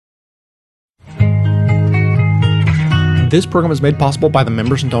This program is made possible by the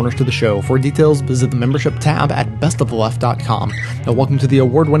members and donors to the show. For details, visit the membership tab at bestoftheleft.com. Now, welcome to the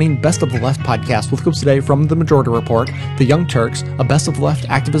award-winning Best of the Left podcast with clips today from The Majority Report, The Young Turks, a Best of the Left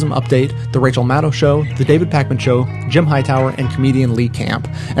activism update, The Rachel Maddow Show, The David Pakman Show, Jim Hightower, and comedian Lee Camp.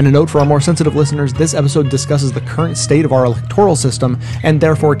 And a note for our more sensitive listeners, this episode discusses the current state of our electoral system and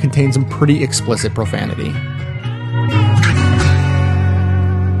therefore contains some pretty explicit profanity.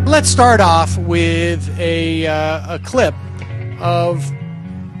 Let's start off with a clip of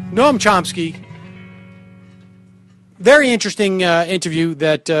Noam Chomsky. Very interesting interview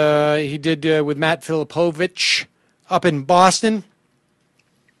that he did with Matt Filipovich up in Boston.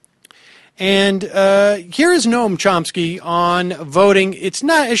 And here is Noam Chomsky on voting. It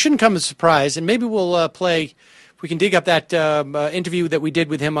shouldn't come as a surprise, and maybe we'll play. We can dig up that interview that we did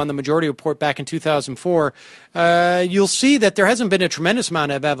with him on the Majority Report back in 2004. You'll see that there hasn't been a tremendous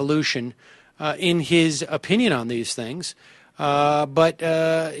amount of evolution in his opinion on these things. But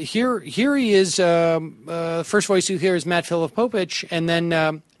here he is. First voice you hear is Matt Filipovich, and then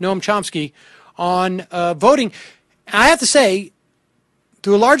Noam Chomsky on voting. I have to say,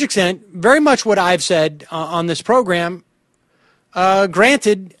 to a large extent, very much what I've said on this program.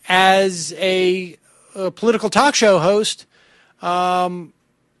 Granted, as a political talk show host, I've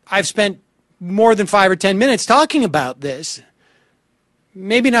spent more than 5 or 10 minutes talking about this.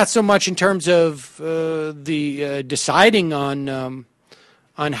 Maybe not so much in terms of the deciding on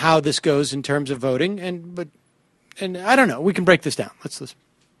how this goes in terms of voting, but I don't know. We can break this down. Let's listen.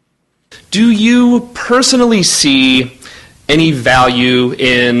 Do you personally see any value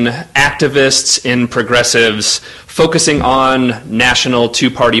in activists, in progressives, focusing on national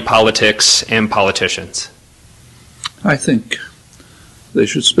two-party politics and politicians? I think they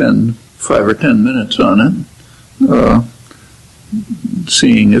should spend 5 or 10 minutes on it,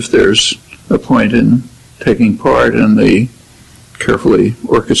 seeing if there's a point in taking part in the carefully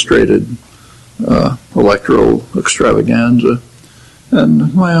orchestrated electoral extravaganza.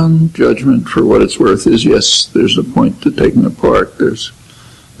 And my own judgment, for what it's worth, is yes, there's a point to taking part. There's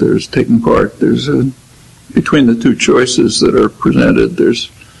taking part. There's between the two choices that are presented,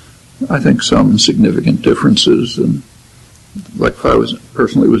 there's, I think, some significant differences. And like if I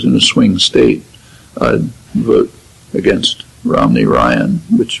personally was in a swing state, I'd vote against Romney-Ryan,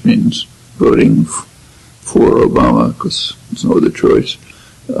 which means voting for Obama because there's no other choice.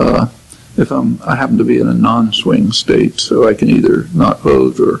 If I happen to be in a non-swing state, so I can either not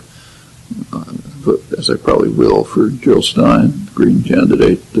vote or vote, as I probably will, for Jill Stein, the Green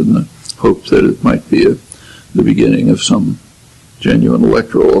candidate, in the hope that it might be the beginning of some genuine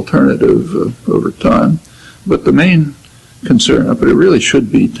electoral alternative over time. But the main concern, but it really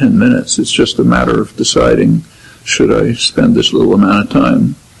should be 10 minutes. It's just a matter of deciding, should I spend this little amount of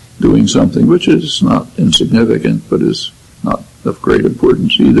time doing something which is not insignificant, but is not of great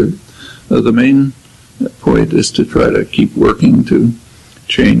importance either. The main point is to try to keep working to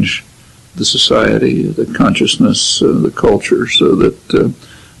change the society, the consciousness, the culture, so that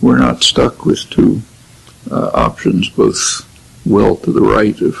we're not stuck with two options, both well to the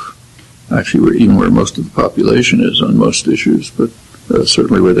right of actually even where most of the population is on most issues, but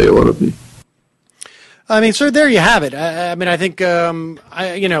certainly where they ought to be. I mean, so there you have it. I mean, I think, I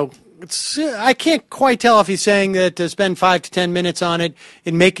can't quite tell if he's saying that to spend 5 to 10 minutes on it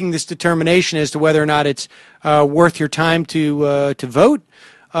in making this determination as to whether or not it's worth your time to vote,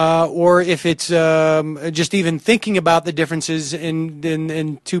 or if it's just even thinking about the differences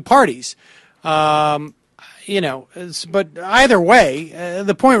in two parties. But either way,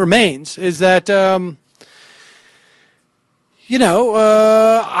 the point remains is that,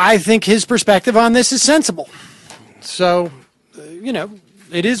 I think his perspective on this is sensible. So,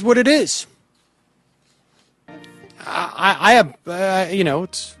 it is what it is. I have,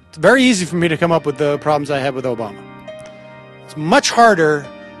 it's very easy for me to come up with the problems I have with Obama. It's much harder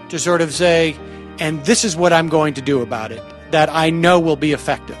to sort of say, and this is what I'm going to do about it, that I know will be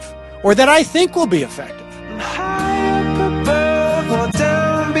effective, or that I think will be effective. High up above or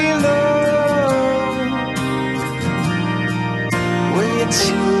down below, when you're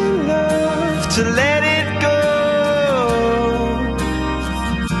too loved to let it go.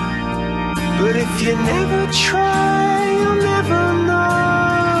 But if you never try, you'll never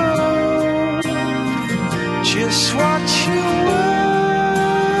know just what you were.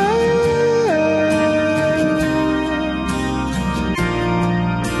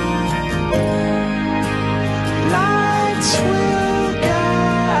 Lights will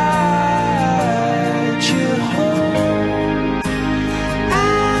guide you home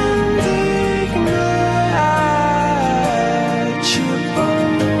and ignite your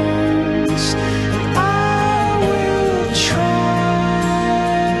bones. And I will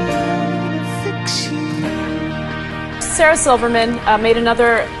Sarah Silverman made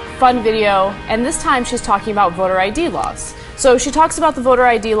another fun video, and this time she's talking about voter ID laws. So she talks about the voter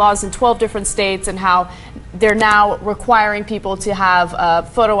ID laws in 12 different states and how they're now requiring people to have a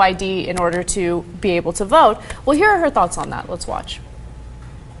photo ID in order to be able to vote. Well, here are her thoughts on that. Let's watch.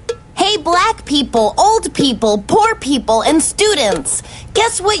 Hey, black people, old people, poor people, and students.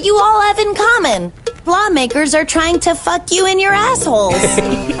 Guess what you all have in common? Lawmakers are trying to fuck you in your assholes.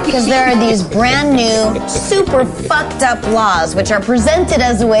 Because there are these brand new, super fucked up laws which are presented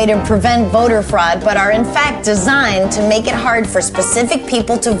as a way to prevent voter fraud, but are in fact designed to make it hard for specific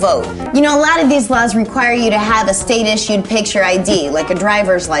people to vote. You know, a lot of these laws require you to have a state-issued picture ID, like a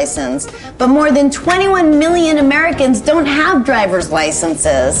driver's license. But more than 21 million Americans don't have driver's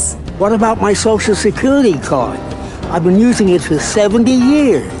licenses. What about my Social Security card? I've been using it for 70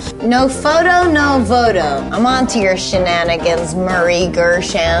 years. No photo, no voto. I'm on to your shenanigans, Murray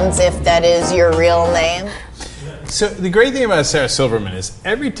Gershans, if that is your real name. So the great thing about Sarah Silverman is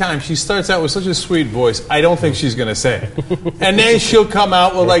every time she starts out with such a sweet voice, I don't think she's going to say it. And then she'll come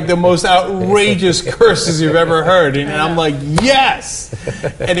out with like the most outrageous curses you've ever heard. And I'm like, yes!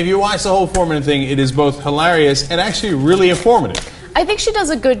 And if you watch the whole 4-minute thing, it is both hilarious and actually really informative. I think she does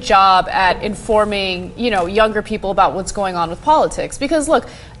a good job at informing, younger people about what's going on with politics. Because look,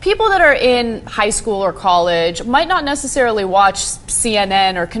 people that are in high school or college might not necessarily watch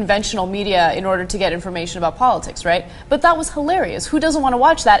CNN or conventional media in order to get information about politics, right? But that was hilarious. Who doesn't want to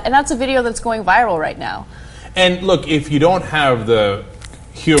watch that? And that's a video that's going viral right now. And look, if you don't have the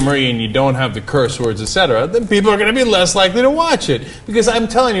humor and you don't have the curse words, etc., then people are going to be less likely to watch it. Because I'm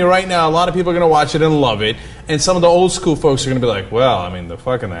telling you right now, a lot of people are going to watch it and love it, and some of the old school folks are going to be like, well, I mean, the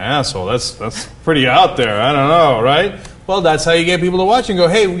fucking asshole, that's pretty out there, I don't know, right? Well, that's how you get people to watch and go,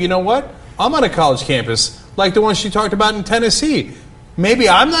 hey, you know what? I'm on a college campus, like the one she talked about in Tennessee. Maybe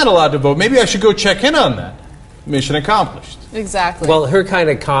I'm not allowed to vote. Maybe I should go check in on that. Mission accomplished. Exactly. Well, her kind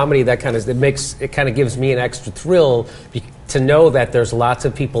of comedy, it kind of gives me an extra thrill to know that there's lots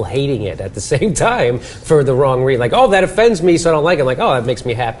of people hating it at the same time for the wrong reason. Like, oh, that offends me, so I don't like it. I'm like, oh, that makes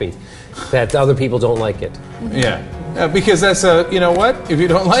me happy that other people don't like it. Yeah, because that's you know what? If you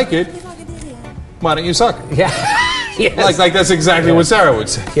don't like it, why don't you suck? Yeah. Yes. Like that's exactly what Sarah would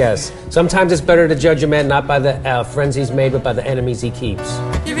say. Yes. Sometimes it's better to judge a man not by the friends he's made, but by the enemies he keeps.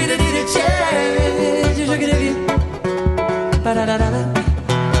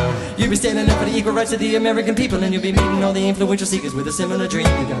 You'll be standing up for the equal rights of the American people, and you'll be meeting all the influential seekers with a similar dream.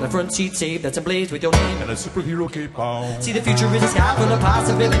 You got a front seat saved that's emblazed with your name and a superhero cape on. See, the future is a sky full of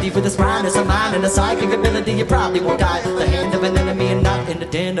possibility. With a spine, a mind, and a psychic ability, you probably won't die the hand of an enemy and not in the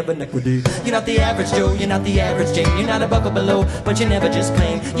den of iniquity. You're not the average Joe, you're not the average Jane, you're not a buckle below, but you never just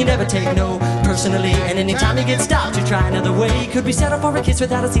claim, you never take no personally. And anytime you get stopped, you try another way. Could be settled for a kiss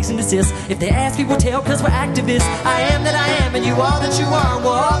without a cease and desist. If they ask, we will tell, cause we're activists. I am that I am, and you are that you are, and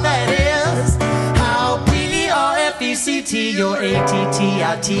we're all that is. How P-R-F-E-C-T, your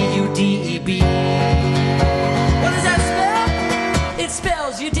A-T-T-I-T-U-D-E-B. What does that spell? It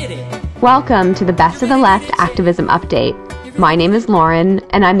spells you did it. Welcome to the Best of the Left Activism Update. My name is Lauren,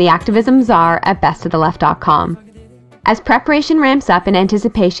 and I'm the activism czar at bestoftheleft.com. As preparation ramps up in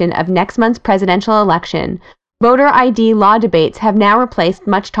anticipation of next month's presidential election, voter ID law debates have now replaced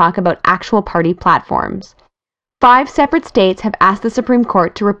much talk about actual party platforms. 5 separate states have asked the Supreme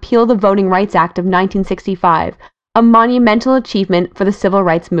Court to repeal the Voting Rights Act of 1965, a monumental achievement for the civil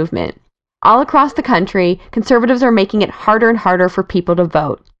rights movement. All across the country, conservatives are making it harder and harder for people to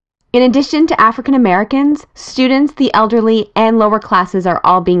vote. In addition to African Americans, students, the elderly, and lower classes are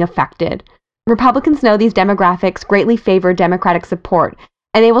all being affected. Republicans know these demographics greatly favor Democratic support,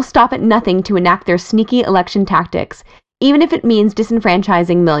 and they will stop at nothing to enact their sneaky election tactics, even if it means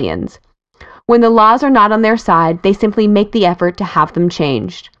disenfranchising millions. When the laws are not on their side, they simply make the effort to have them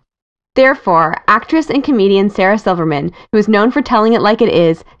changed. Therefore, actress and comedian Sarah Silverman, who is known for telling it like it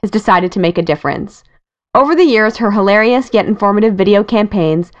is, has decided to make a difference. Over the years, her hilarious yet informative video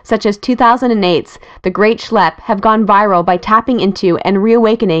campaigns, such as 2008's The Great Schlep, have gone viral by tapping into and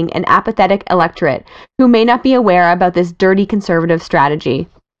reawakening an apathetic electorate who may not be aware about this dirty conservative strategy.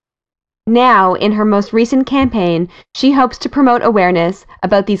 Now, in her most recent campaign, she hopes to promote awareness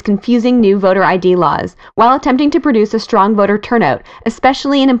about these confusing new voter ID laws while attempting to produce a strong voter turnout,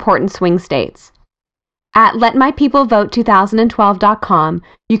 especially in important swing states. At LetMyPeopleVote2012.com,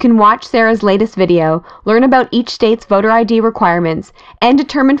 you can watch Sarah's latest video, learn about each state's voter ID requirements, and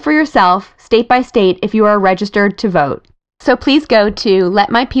determine for yourself, state by state, if you are registered to vote. So please go to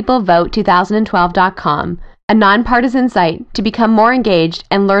LetMyPeopleVote2012.com, a nonpartisan site, to become more engaged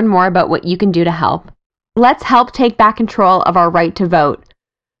and learn more about what you can do to help. Let's help take back control of our right to vote.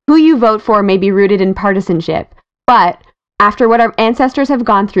 Who you vote for may be rooted in partisanship, but After what our ancestors have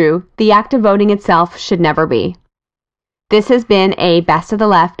gone through, the act of voting itself should never be. This has been a Best of the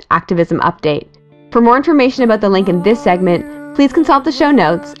Left activism update. For more information about the link in this segment, please consult the show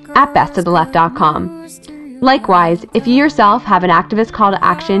notes at bestoftheleft.com. Likewise, if you yourself have an activist call to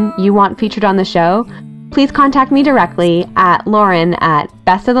action you want featured on the show, please contact me directly at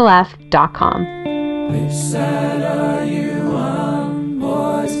lauren@bestoftheleft.com. Which side are you on,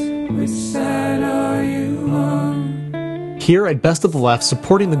 boys? Which side are you on? Here at Best of the Left,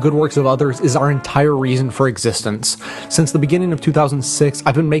 supporting the good works of others is our entire reason for existence. Since the beginning of 2006,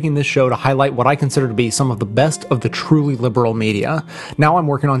 I've been making this show to highlight what I consider to be some of the best of the truly liberal media. Now I'm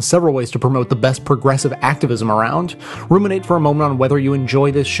working on several ways to promote the best progressive activism around. Ruminate for a moment on whether you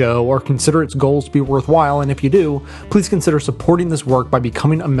enjoy this show or consider its goals to be worthwhile, and if you do, please consider supporting this work by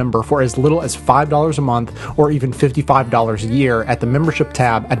becoming a member for as little as $5 a month or even $55 a year at the membership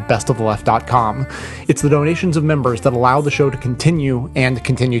tab at bestoftheleft.com. It's the donations of members that allow the show to continue and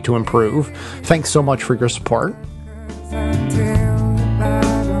continue to improve. Thanks so much for your support.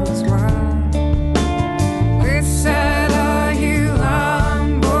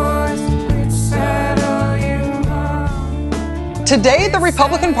 Today, the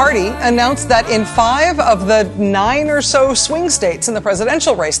Republican Party announced that in 5 of the 9 or so swing states in the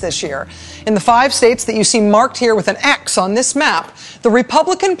presidential race this year, in the 5 states that you see marked here with an X on this map, the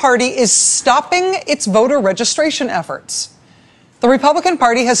Republican Party is stopping its voter registration efforts. The Republican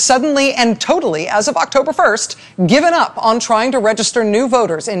Party has suddenly and totally, as of October 1st, given up on trying to register new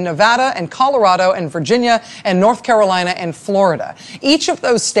voters in Nevada and Colorado and Virginia and North Carolina and Florida. Each of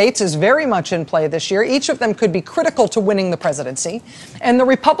those states is very much in play this year. Each of them could be critical to winning the presidency. And the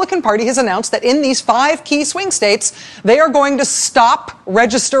Republican Party has announced that in these 5 key swing states, they are going to stop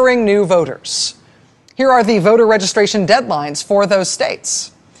registering new voters. Here are the voter registration deadlines for those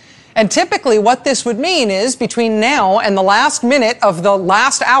states. And typically what this would mean is between now and the last minute of the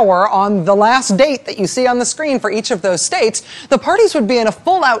last hour on the last date that you see on the screen for each of those states, the parties would be in a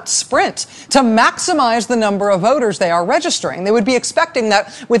full-out sprint to maximize the number of voters they are registering. They would be expecting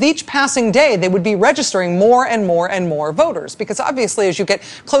that with each passing day, they would be registering more and more and more voters. Because obviously, as you get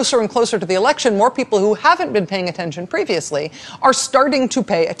closer and closer to the election, more people who haven't been paying attention previously are starting to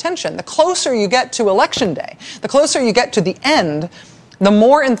pay attention. The closer you get to election day, the closer you get to the end, the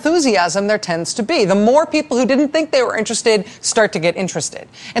more enthusiasm there tends to be. The more people who didn't think they were interested start to get interested.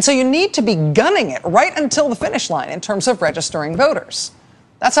 And so you need to be gunning it right until the finish line in terms of registering voters.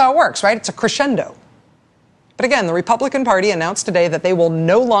 That's how it works, right? It's a crescendo. But again, the Republican Party announced today that they will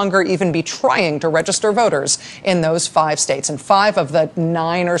no longer even be trying to register voters in those 5 states, and 5 of the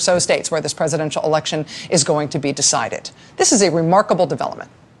 9 or so states where this presidential election is going to be decided. This is a remarkable development.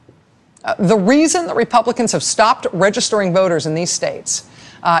 The reason the Republicans have stopped registering voters in these states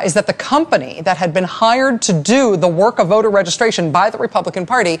is that the company that had been hired to do the work of voter registration by the Republican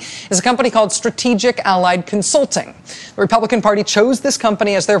Party is a company called Strategic Allied Consulting. The Republican Party chose this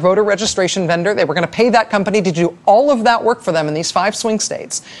company as their voter registration vendor. They were going to pay that company to do all of that work for them in these 5 swing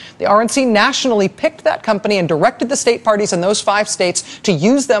states. The RNC nationally picked that company and directed the state parties in those 5 states to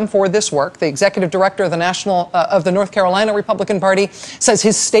use them for this work. The executive director of the North Carolina Republican Party says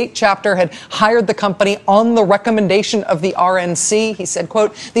his state chapter had hired the company on the recommendation of the RNC. He said,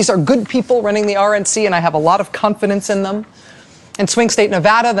 quote, "These are good people running the RNC, and I have a lot of confidence in them." In swing state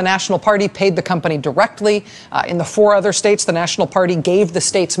Nevada, the National Party paid the company directly. In the 4 other states, the National Party gave the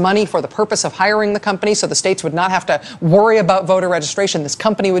states money for the purpose of hiring the company, so the states would not have to worry about voter registration. This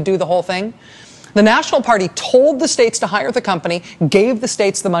company would do the whole thing. The National Party told the states to hire the company, gave the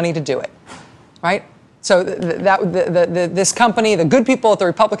states the money to do it, right? So this company, the good people at the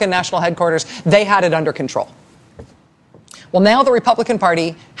Republican National Headquarters, they had it under control. Well, now the Republican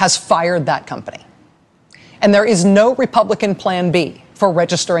Party has fired that company. And there is no Republican plan B for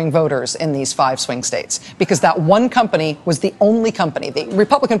registering voters in these 5 swing states, because that one company was the only company, the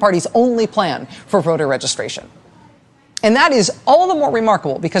Republican Party's only plan for voter registration. And that is all the more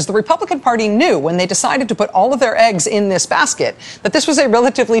remarkable because the Republican Party knew when they decided to put all of their eggs in this basket that this was a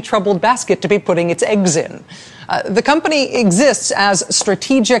relatively troubled basket to be putting its eggs in. The company exists as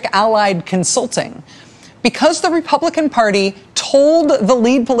Strategic Allied Consulting because the Republican Party told the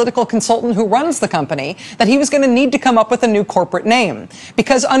lead political consultant who runs the company that he was going to need to come up with a new corporate name.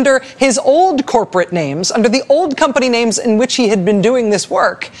 Because under his old corporate names, under the old company names in which he had been doing this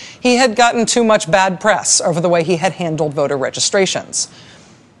work, he had gotten too much bad press over the way he had handled voter registrations.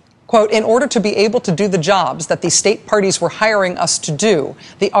 Quote, "In order to be able to do the jobs that the state parties were hiring us to do,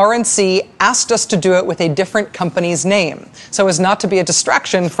 the RNC asked us to do it with a different company's name, so as not to be a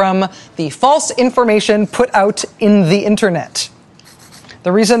distraction from the false information put out in the internet."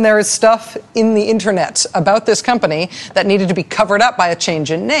 The reason there is stuff in the internet about this company that needed to be covered up by a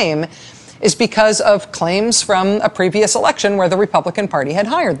change in name is because of claims from a previous election where the Republican Party had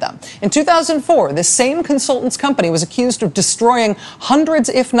hired them. In 2004, this same consultants company was accused of destroying hundreds,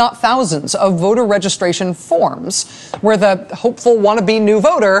 if not thousands, of voter registration forms where the hopeful wannabe new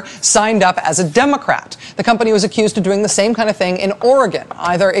voter signed up as a Democrat. The company was accused of doing the same kind of thing in Oregon,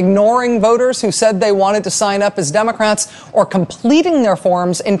 either ignoring voters who said they wanted to sign up as Democrats or completing their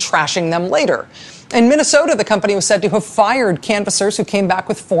forms and trashing them later. In Minnesota, the company was said to have fired canvassers who came back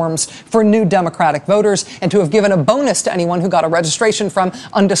with forms for new Democratic voters and to have given a bonus to anyone who got a registration from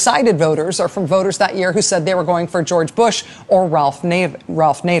undecided voters or from voters that year who said they were going for George Bush or Ralph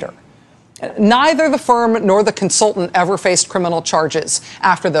Nader. Neither the firm nor the consultant ever faced criminal charges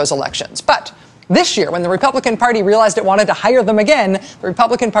after those elections. But this year, when the Republican Party realized it wanted to hire them again, the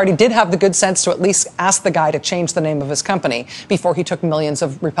Republican Party did have the good sense to at least ask the guy to change the name of his company before he took millions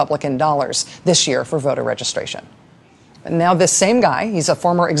of Republican dollars this year for voter registration. And now this same guy, he's a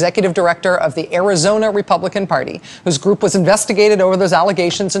former executive director of the Arizona Republican Party, whose group was investigated over those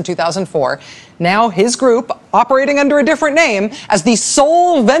allegations in 2004. Now his group, operating under a different name, as the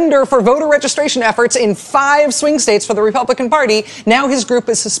sole vendor for voter registration efforts in 5 swing states for the Republican Party, now his group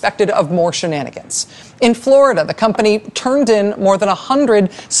is suspected of more shenanigans. In Florida, the company turned in more than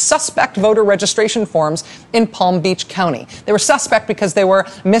 100 suspect voter registration forms in Palm Beach County. They were suspect because they were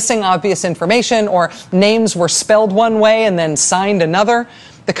missing obvious information or names were spelled one way and then signed another.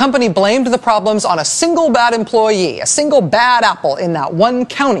 The company blamed the problems on a single bad employee, a single bad apple in that one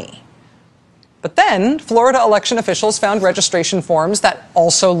county. But then Florida election officials found registration forms that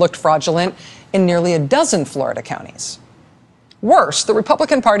also looked fraudulent in nearly a dozen Florida counties. Worse, the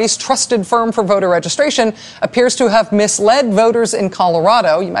Republican Party's trusted firm for voter registration appears to have misled voters in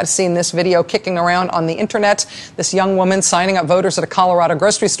Colorado. You might have seen this video kicking around on the internet. This young woman signing up voters at a Colorado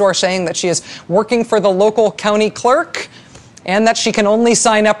grocery store saying that she is working for the local county clerk and that she can only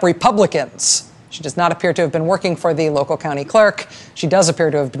sign up Republicans. She does not appear to have been working for the local county clerk. She does appear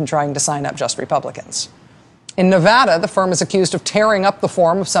to have been trying to sign up just Republicans. In Nevada, the firm is accused of tearing up the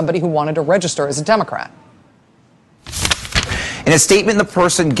form of somebody who wanted to register as a Democrat. In a statement the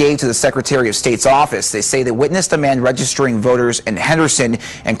person gave to the Secretary of State's office, they say they witnessed a man registering voters in Henderson,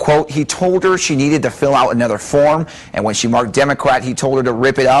 and, quote, he told her she needed to fill out another form, and when she marked Democrat, he told her to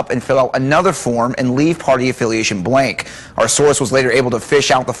rip it up and fill out another form and leave party affiliation blank. Our source was later able to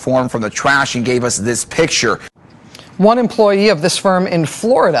fish out the form from the trash and gave us this picture. One employee of this firm in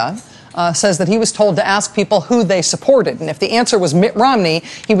Florida says that he was told to ask people who they supported, and if the answer was Mitt Romney,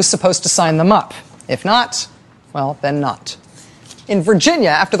 he was supposed to sign them up. If not, well, then not. In Virginia,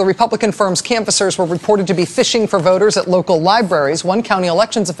 after the Republican firm's canvassers were reported to be fishing for voters at local libraries, one county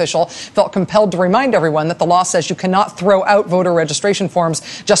elections official felt compelled to remind everyone that the law says you cannot throw out voter registration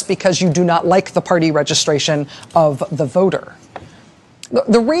forms just because you do not like the party registration of the voter.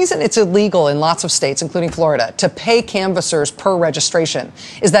 The reason it's illegal in lots of states, including Florida, to pay canvassers per registration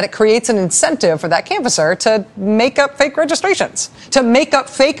is that it creates an incentive for that canvasser to make up fake registrations, to make up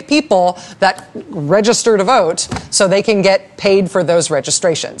fake people that register to vote so they can get paid for those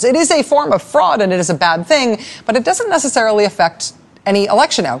registrations. It is a form of fraud and it is a bad thing, but it doesn't necessarily affect any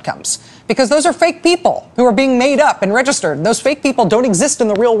election outcomes because those are fake people who are being made up and registered. And those fake people don't exist in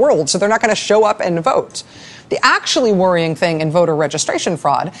the real world, so they're not going to show up and vote. The actually worrying thing in voter registration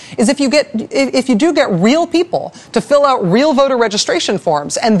fraud is if you do get real people to fill out real voter registration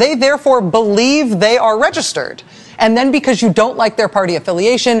forms and they therefore believe they are registered, and then because you don't like their party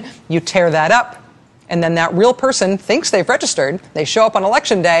affiliation, you tear that up, and then that real person thinks they've registered, they show up on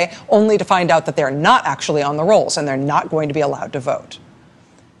election day only to find out that they're not actually on the rolls and they're not going to be allowed to vote.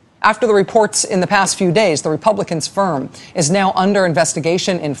 After the reports in the past few days, the Republicans' firm is now under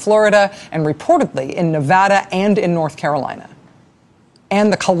investigation in Florida and reportedly in Nevada and in North Carolina.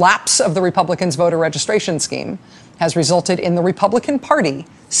 And the collapse of the Republicans' voter registration scheme has resulted in the Republican Party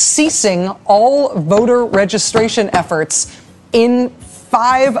ceasing all voter registration efforts in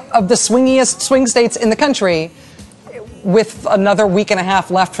 5 of the swingiest swing states in the country, with another week and a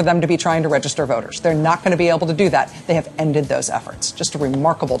half left for them to be trying to register voters. They're not going to be able to do that. They have ended those efforts. Just a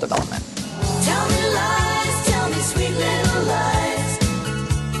remarkable development. Tell me lies, tell me sweet little lies.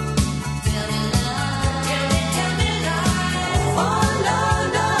 Tell me lies. Oh, no,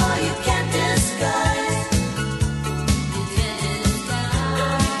 no, you can't disguise.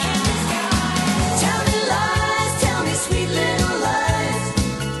 Tell me lies, tell me sweet little lies.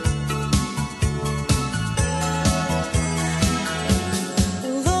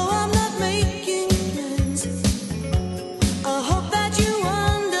 Although I'm not making plans, I hope that you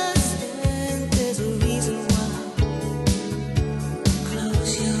understand there's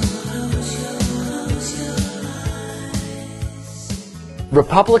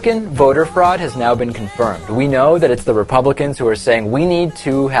Republican voter fraud has now been confirmed. We know that it's the Republicans who are saying we need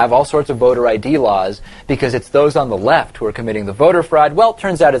to have all sorts of voter ID laws because it's those on the left who are committing the voter fraud. Well, it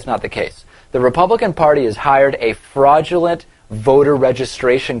turns out it's not the case. The Republican Party has hired a fraudulent voter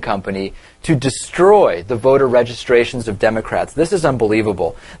registration company to destroy the voter registrations of Democrats. This is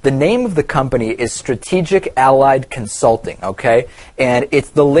unbelievable. The name of the company is Strategic Allied Consulting, okay? And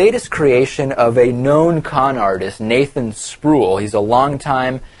it's the latest creation of a known con artist, Nathan Spruill. He's a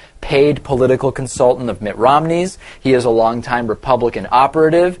longtime paid political consultant of Mitt Romney's. He is a longtime Republican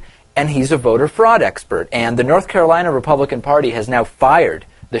operative, and he's a voter fraud expert. And the North Carolina Republican Party has now fired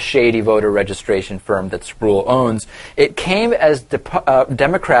the shady voter registration firm that Spruill owns. It came as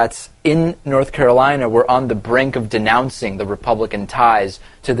Democrats in North Carolina were on the brink of denouncing the Republican ties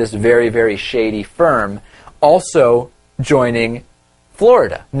to this very, very shady firm, also joining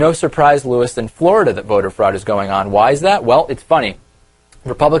Florida. No surprise, Lewis, in Florida that voter fraud is going on. Why is that? Well, it's funny.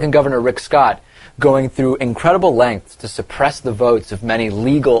 Republican Governor Rick Scott going through incredible lengths to suppress the votes of many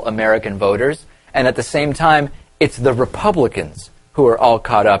legal American voters, and at the same time, it's the Republicans who are all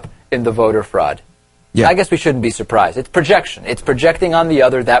caught up in the voter fraud. Yeah. I guess we shouldn't be surprised. It's projection. It's projecting on the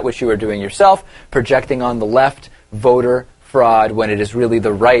other that which you are doing yourself, projecting on the left voter fraud when it is really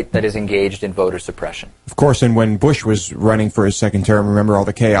the right that is engaged in voter suppression. Of course, and when Bush was running for his second term, remember all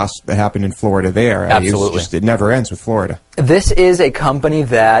the chaos that happened in Florida there. Absolutely. It never ends with Florida. This is a company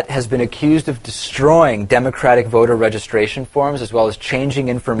that has been accused of destroying Democratic voter registration forms as well as changing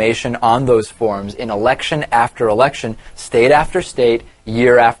information on those forms in election after election, state after state,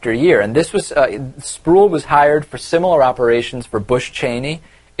 year after year. And this was, Spruill was hired for similar operations for Bush Cheney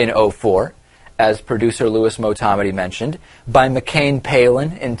in 2004. As producer Louis Motamedi mentioned, by McCain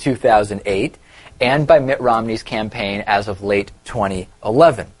Palin in 2008, and by Mitt Romney's campaign as of late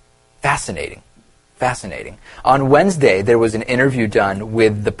 2011. Fascinating. Fascinating. On Wednesday, there was an interview done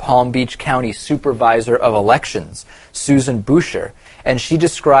with the Palm Beach County Supervisor of Elections, Susan Boucher, and she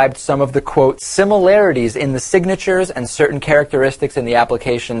described some of the, quote, similarities in the signatures and certain characteristics in the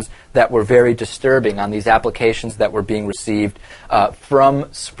applications that were very disturbing on these applications that were being received from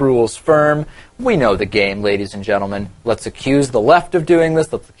Spruill's firm. We know the game, ladies and gentlemen. Let's accuse the left of doing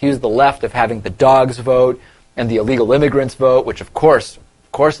this. Let's accuse the left of having the dogs vote and the illegal immigrants vote, which of course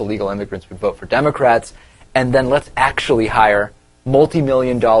illegal immigrants would vote for Democrats. And then let's actually hire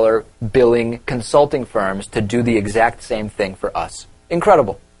multi-million-dollar billing consulting firms to do the exact same thing for us.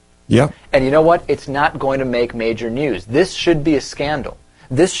 Incredible. Yep. And you know what? It's not going to make major news. This should be a scandal.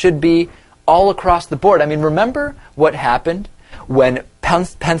 This should be all across the board. I mean, remember what happened when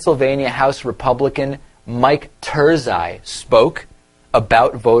Pennsylvania House Republican Mike Turzai spoke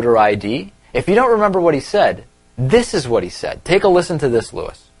about voter ID? If you don't remember what he said, this is what he said. Take a listen to this,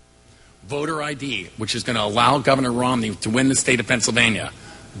 Lewis. Voter ID, which is going to allow Governor Romney to win the state of Pennsylvania.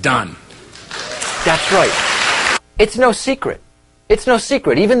 Done. That's right. It's no secret. It's no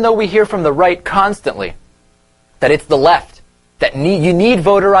secret, even though we hear from the right constantly that it's the left, that you need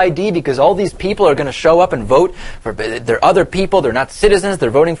voter ID because all these people are going to show up and vote for, they're other people, they're not citizens, they're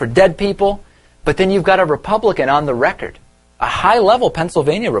voting for dead people. But then you've got a Republican on the record, a high-level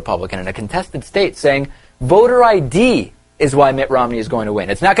Pennsylvania Republican in a contested state saying voter ID is why Mitt Romney is going to win.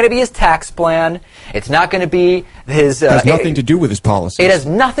 It's not going to be his tax plan. It's not going to be his... It has nothing to do with his policy. It has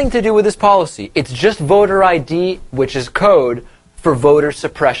nothing to do with his policy. It's just voter ID, which is code for voter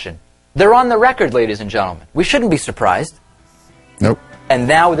suppression. They're on the record, ladies and gentlemen. We shouldn't be surprised. Nope. And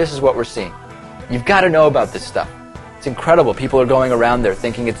now this is what we're seeing. You've got to know about this stuff. It's incredible. People are going around there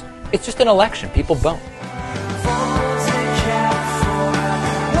thinking it's just an election. People vote.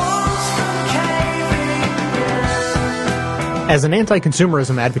 As an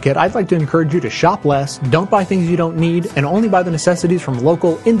anti-consumerism advocate, I'd like to encourage you to shop less, don't buy things you don't need, and only buy the necessities from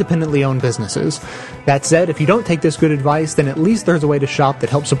local, independently owned businesses. That said, if you don't take this good advice, then at least there's a way to shop that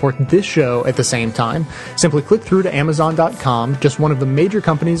helps support this show at the same time. Simply click through to Amazon.com, just one of the major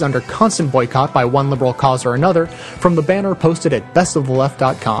companies under constant boycott by one liberal cause or another, from the banner posted at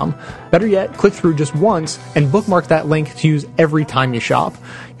bestoftheleft.com. Better yet, click through just once and bookmark that link to use every time you shop.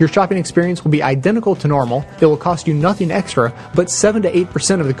 Your shopping experience will be identical to normal. It will cost you nothing extra, but 7 to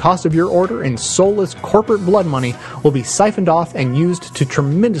 8% of the cost of your order in soulless corporate blood money will be siphoned off and used to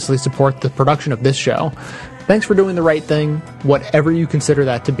tremendously support the production of this show. Thanks for doing the right thing, whatever you consider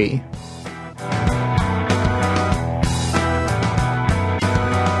that to be.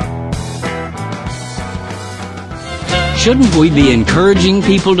 Shouldn't we be encouraging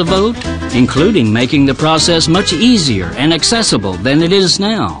people to vote, including making the process much easier and accessible than it is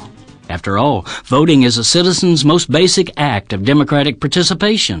now? After all, voting is a citizen's most basic act of democratic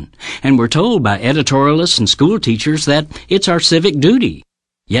participation, and we're told by editorialists and school teachers that it's our civic duty.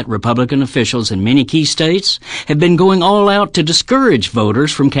 Yet Republican officials in many key states have been going all out to discourage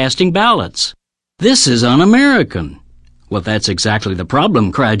voters from casting ballots. This is un-American. Well, that's exactly the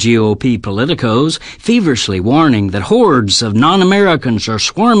problem, cry GOP politicos, feverishly warning that hordes of non-Americans are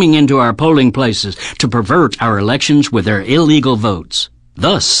swarming into our polling places to pervert our elections with their illegal votes.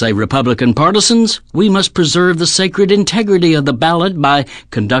 Thus, say Republican partisans, we must preserve the sacred integrity of the ballot by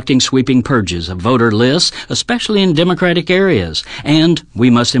conducting sweeping purges of voter lists, especially in Democratic areas, and we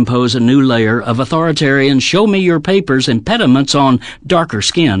must impose a new layer of authoritarian show-me-your-papers impediments on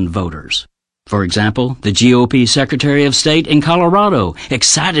darker-skinned voters. For example, the GOP Secretary of State in Colorado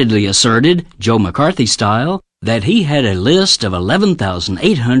excitedly asserted, Joe McCarthy style, that he had a list of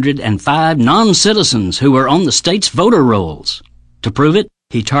 11,805 non-citizens who were on the state's voter rolls. To prove it,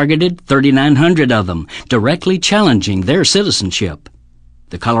 he targeted 3,900 of them, directly challenging their citizenship.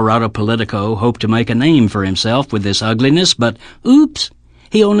 The Colorado Politico hoped to make a name for himself with this ugliness, but oops,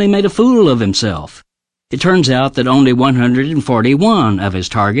 he only made a fool of himself. It turns out that only 141 of his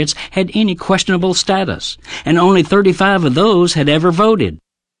targets had any questionable status, and only 35 of those had ever voted.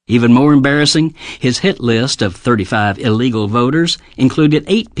 Even more embarrassing, his hit list of 35 illegal voters included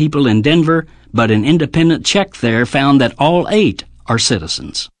 8 people in Denver, but an independent check there found that all 8 are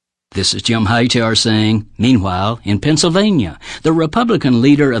citizens. This is Jim Hightower saying, meanwhile, in Pennsylvania, the Republican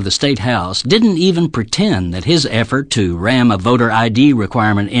leader of the state house didn't even pretend that his effort to ram a voter ID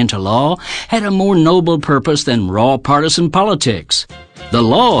requirement into law had a more noble purpose than raw partisan politics. The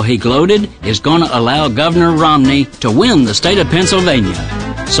law, he gloated, is going to allow Governor Romney to win the state of Pennsylvania.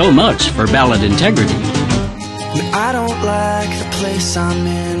 So much for ballot integrity. I don't like the place I'm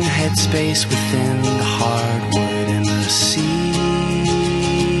in, headspace within the hardwood and the ceiling.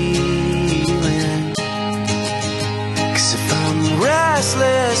 'Cause if I'm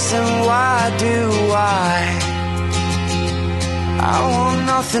restless, then why do I want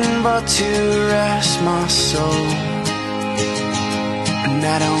nothing but to rest my soul. And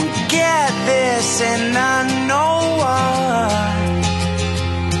I don't get this, and I know why.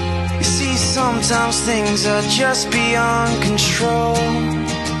 You see, sometimes things are just beyond control,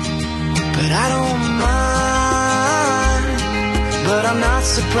 but I don't mind. But I'm not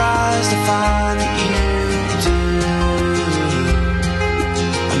surprised to find that you do.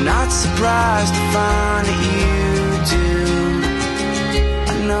 I'm not surprised to find that you do.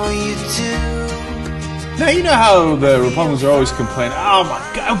 I know you do. Now, you know how the Republicans are always complaining, oh my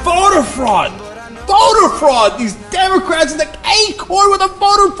God, voter fraud! Voter fraud! These Democrats in the acorn with a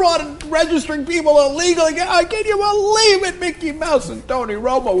voter fraud and registering people illegally. Can you believe it? Mickey Mouse and Tony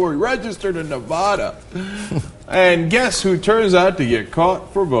Romo were registered in Nevada. And guess who turns out to get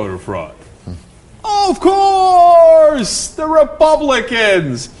caught for voter fraud? Of course! The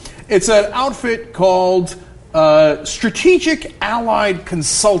Republicans! It's an outfit called Strategic Allied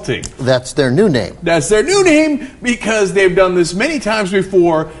Consulting. That's their new name. That's their new name because they've done this many times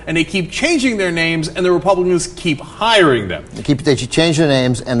before, and they keep changing their names, and the Republicans keep hiring them. They change their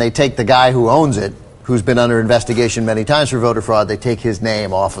names, and they take the guy who owns it, who's been under investigation many times for voter fraud. They take his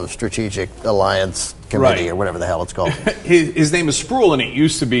name off of Strategic Alliance Committee, or whatever the hell it's called. His name is Spruill, and it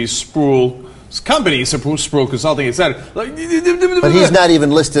used to be Spruill Company, Spruill Consulting, etc. But he's not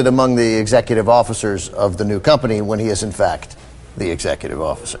even listed among the executive officers of the new company when he is, in fact, the executive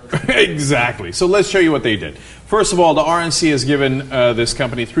officer. Exactly. So let's show you what they did. First of all, the RNC has given this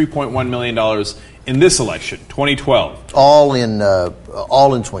company $3.1 million in this election, 2012. All in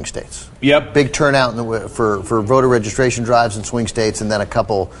swing states. Yep. Big turnout for voter registration drives in swing states, and then a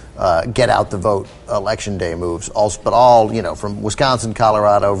couple get out the vote election day moves. But all, from Wisconsin,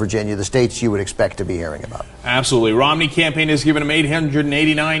 Colorado, Virginia, the states you would expect to be hearing about. Absolutely. Romney campaign has given him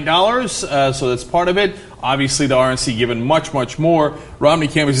 $889, so that's part of it. Obviously, the RNC given much, much more. Romney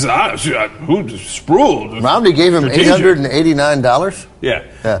campaign says, who's Spruill? Romney gave him $889? Yeah.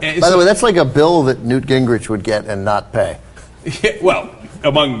 By the way, that's like a bill that Newt Gingrich would get and not pay. Yeah, well,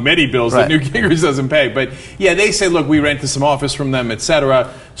 among many bills that Newt Gingrich doesn't pay. But yeah, they say, look, we rented some office from them,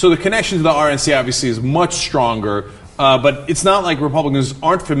 etc. So the connection to the RNC obviously is much stronger. But it's not like Republicans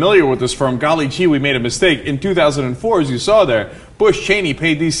aren't familiar with this firm. Golly gee, we made a mistake. In 2004, as you saw there, Bush Cheney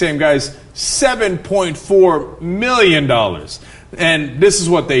paid these same guys $7.4 million. And this is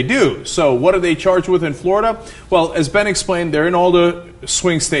what they do. So what are they charged with in Florida? Well, as Ben explained, they're in all the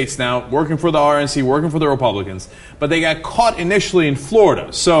swing states now, working for the RNC, working for the Republicans. But they got caught initially in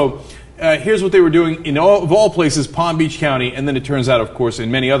Florida. So here's what they were doing in of all places, Palm Beach County, and then it turns out, of course, in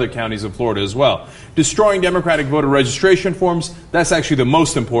many other counties of Florida as well. Destroying Democratic voter registration forms, that's actually the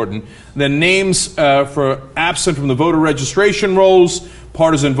most important. Then names for absent from the voter registration rolls,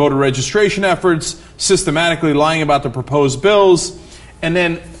 partisan voter registration efforts, systematically lying about the proposed bills. And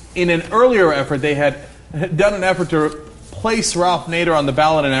then in an earlier effort, they had done an effort to place Ralph Nader on the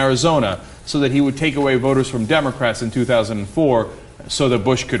ballot in Arizona so that he would take away voters from Democrats in 2004 so that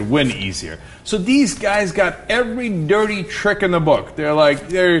Bush could win easier. So these guys got every dirty trick in the book.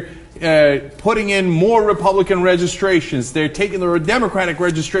 They're putting in more Republican registrations. They're taking the Democratic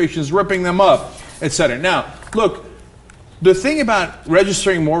registrations, ripping them up, etc. Now, look, the thing about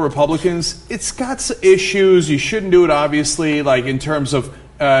registering more Republicans, it's got issues. You shouldn't do it, obviously, like in terms of,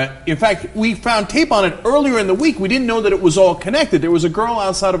 in fact, we found tape on it earlier in the week. We didn't know that it was all connected. There was a girl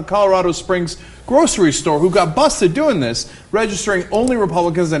outside of Colorado Springs grocery store who got busted doing this, registering only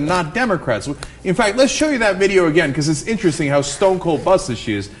Republicans and not Democrats. In fact, let's show you that video again, because it's interesting how stone cold busted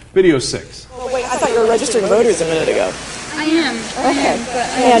she is. Video 6. Oh, wait, I thought you were registering voters a minute ago. I am.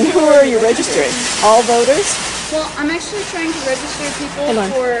 And who are you registering? All voters? Well, I'm actually trying to register people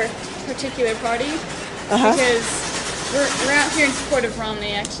for a particular party because we're out here in support of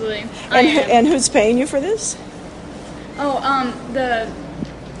Romney, actually. And who's paying you for this? Oh, let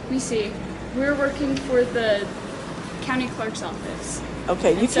me see. We're working for the county clerk's office.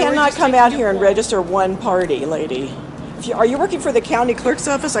 Okay, you cannot come out here and register one party, lady. Are you working for the county clerk's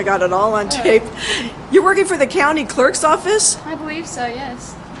office? I got it all on tape. You're working for the county clerk's office? I believe so,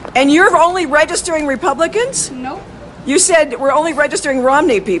 yes. And you're only registering Republicans? Nope. You said we're only registering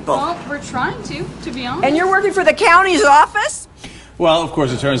Romney people. Well, we're trying to be honest. And you're working for the county's office? Well, of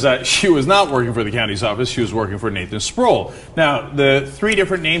course, it turns out she was not working for the county's office. She was working for Nathan Sproul. Now, the 3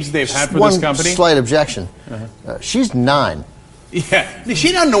 different names they've had for this company. One slight objection. She's 9. Yeah,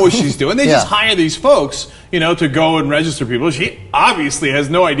 she doesn't know what she's doing. They just hire these folks, to go and register people. She obviously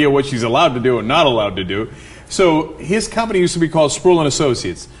has no idea what she's allowed to do and not allowed to do. So his company used to be called Sproul and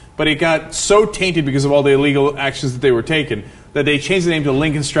Associates, but it got so tainted because of all the illegal actions that they were taking that they changed the name to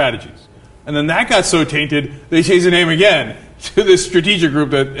Lincoln Strategies. And then that got so tainted, they changed the name again to this strategic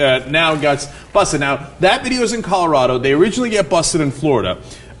group that now got busted. Now, that video is in Colorado. They originally get busted in Florida.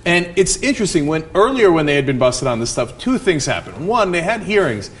 And it's interesting, when they had been busted on this stuff, 2 things happened. One, they had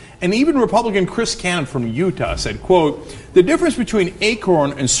hearings, and even Republican Chris Cannon from Utah said, quote, "The difference between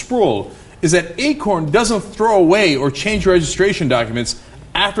Acorn and Sproul is that Acorn doesn't throw away or change registration documents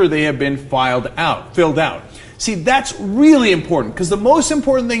after they have been filled out. See, that's really important, because the most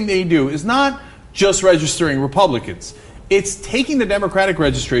important thing they do is not just registering Republicans. It's taking the Democratic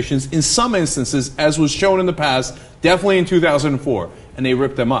registrations in some instances, as was shown in the past, definitely in 2004, and they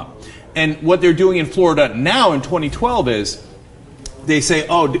rip them up. And what they're doing in Florida now in 2012 is they say,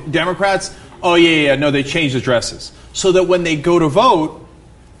 oh, Democrats, no, they changed addresses. So that when they go to vote,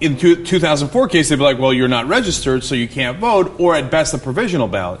 in 2004 case, they'd be like, well, you're not registered, so you can't vote, or at best a provisional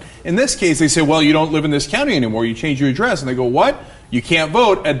ballot. In this case, they say, well, you don't live in this county anymore, you change your address. And they go, what? You can't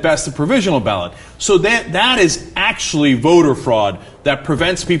vote, at best a provisional ballot. So that is actually voter fraud that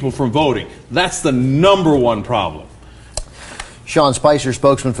prevents people from voting. That's the number one problem. Sean Spicer,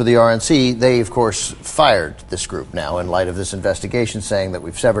 spokesman for the RNC, they, of course, fired this group now in light of this investigation, saying that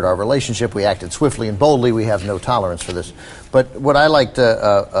we've severed our relationship, we acted swiftly and boldly, we have no tolerance for this. But what I liked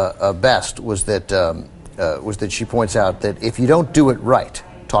best was that she points out that if you don't do it right,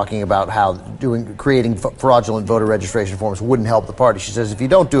 talking about how creating fraudulent voter registration forms wouldn't help the party, she says if you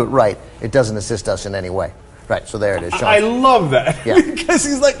don't do it right, it doesn't assist us in any way. Right, so there it is, Sean. I love that, because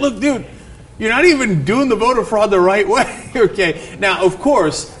he's like, look, dude, you're not even doing the voter fraud the right way. Okay. Now, of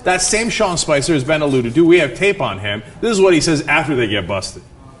course, that same Sean Spicer has been alluded to. We have tape on him. This is what he says after they get busted.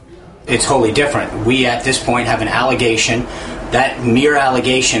 It's wholly different. We, at this point, have an allegation. That mere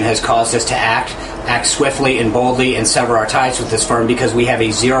allegation has caused us to act swiftly and boldly and sever our ties with this firm because we have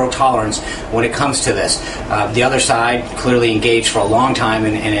a zero tolerance when it comes to this. The other side clearly engaged for a long time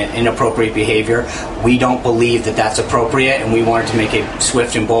in inappropriate behavior. We don't believe that that's appropriate, and we wanted to make a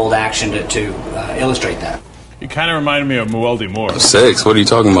swift and bold action to illustrate that. You kind of reminded me of Mueldi Moore. Sex? What are you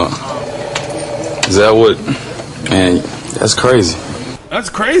talking about? Is that what? Man, that's crazy. That's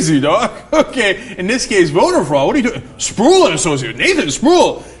crazy, dog. Okay, in this case, voter fraud. What are you doing? Sproul and Associates, Nathan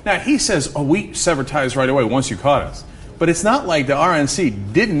Sproul. Now, he says, oh, we severed ties right away once you caught us. But it's not like the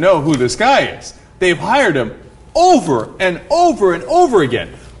RNC didn't know who this guy is. They've hired him over and over and over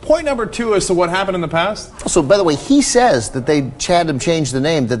again. Point number 2 as to what happened in the past. Also, by the way, he says that they had him change the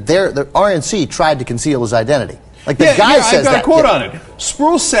name, that the RNC tried to conceal his identity. Like the guy says that. I've got a quote on it.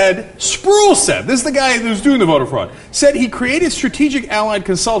 Sproul said, this is the guy who's doing the voter fraud, said he created Strategic Allied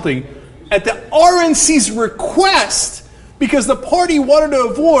Consulting at the RNC's request because the party wanted to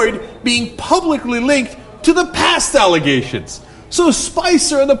avoid being publicly linked to the past allegations. So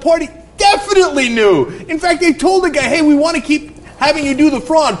Spicer and the party definitely knew. In fact, they told the guy, hey, we want to keep having you do the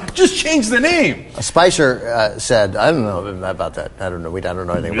fraud, just change the name. Spicer said, I don't know about that. I don't know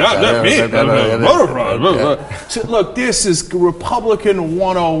anything about that. Voter fraud. So, look, this is Republican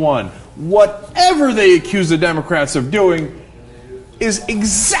 101. Whatever they accuse the Democrats of doing is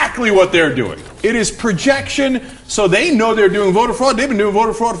exactly what they're doing. It is projection, so they know they're doing voter fraud. They've been doing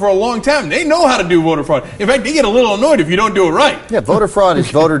voter fraud for a long time. They know how to do voter fraud. In fact, they get a little annoyed if you don't do it right. Yeah, voter fraud is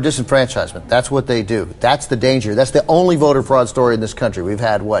voter disenfranchisement. That's what they do. That's the danger. That's the only voter fraud story in this country. We've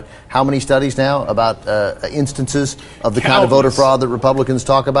had, how many studies now about instances of the kind of voter fraud that Republicans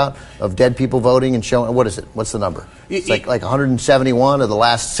talk about, of dead people voting and showing, what is it? What's the number? It's like 171 of the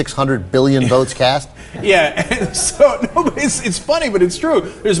last 600 billion votes cast? Yeah, and so, no, but it's funny, but it's true.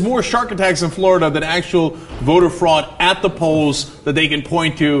 There's more shark attacks in Florida than actual voter fraud at the polls that they can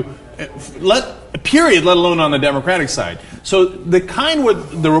point to, period, let alone on the Democratic side. So the kind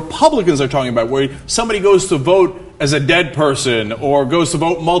what the Republicans are talking about, where somebody goes to vote as a dead person or goes to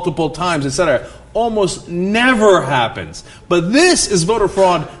vote multiple times, etc., almost never happens. But this is voter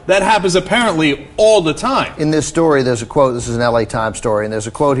fraud that happens apparently all the time. In this story, there's a quote. This is an LA Times story, and there's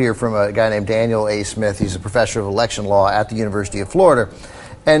a quote here from a guy named Daniel A. Smith. He's a professor of election law at the University of Florida.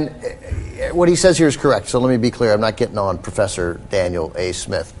 And what he says here is correct, so let me be clear. I'm not getting on Professor Daniel A.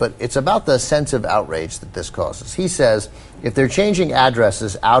 Smith, but it's about the sense of outrage that this causes. He says if they're changing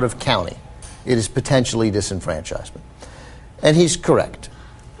addresses out of county, it is potentially disenfranchisement. And he's correct.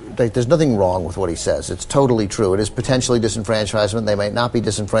 There's nothing wrong with what he says. It's totally true. It is potentially disenfranchisement. They might not be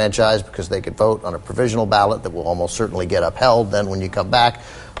disenfranchised because they could vote on a provisional ballot that will almost certainly get upheld then when you come back.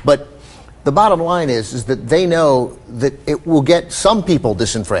 But the bottom line is that they know that it will get some people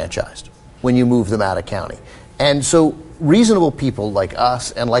disenfranchised when you move them out of county. And so reasonable people like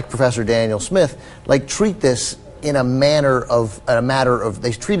us and like Professor Daniel Smith treat this in a matter of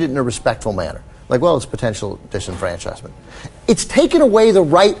they treat it in a respectful manner. Like, well, it's potential disenfranchisement. It's taken away the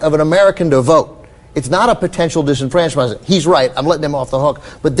right of an American to vote. It's not a potential disenfranchisement. He's right. I'm letting him off the hook.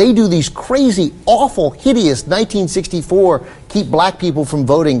 But they do these crazy, awful, hideous 1964 keep black people from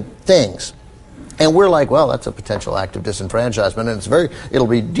voting things. And we're like, well, that's a potential act of disenfranchisement,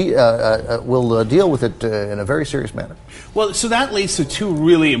 and we'll deal with it in a very serious manner. Well, so that leads to two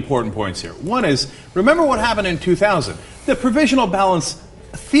really important points here. One is, remember what happened in 2000. The provisional ballots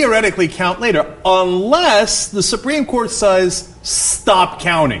theoretically count later, unless the Supreme Court says stop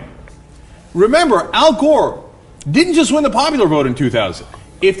counting. Remember, Al Gore didn't just win the popular vote in 2000.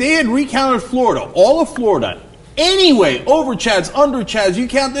 If they had recounted Florida, all of Florida, anyway, over Chads, under Chads, you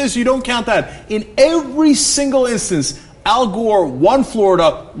count this, you don't count that. In every single instance, Al Gore won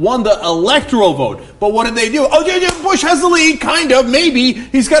Florida, won the electoral vote. But what did they do? Oh, yeah, Bush has the lead, kind of, maybe.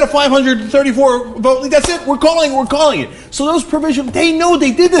 He's got a 534 vote lead. That's it. We're calling it. So those provisions, they know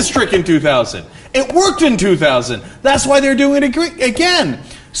they did this trick in 2000. It worked in 2000. That's why they're doing it again.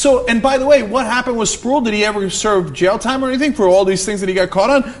 So, and by the way, what happened with Sproul? Did he ever serve jail time or anything for all these things that he got caught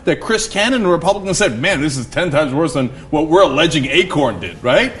on? That Chris Cannon, the Republican, said, man, this is 10 times worse than what we're alleging Acorn did,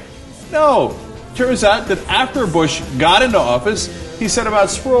 right? No. Turns out that after Bush got into office, he said about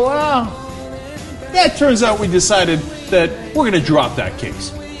Sproul, it turns out we decided that we're going to drop that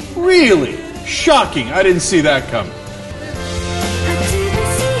case. Really? Shocking. I didn't see that coming.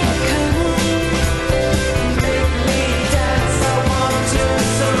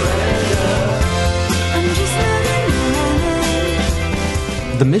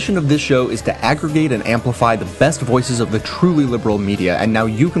 The mission of this show is to aggregate and amplify the best voices of the truly liberal media, and now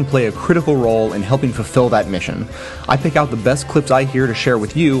you can play a critical role in helping fulfill that mission. I pick out the best clips I hear to share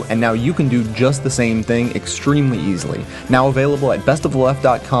with you, and now you can do just the same thing extremely easily. Now available at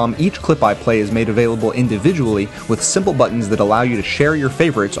bestoftheleft.com, each clip I play is made available individually with simple buttons that allow you to share your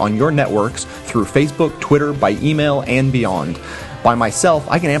favorites on your networks through Facebook, Twitter, by email, and beyond. By myself,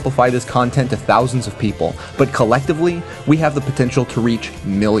 I can amplify this content to thousands of people, but collectively, we have the potential to reach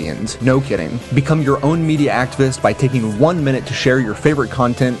millions. No kidding. Become your own media activist by taking 1 minute to share your favorite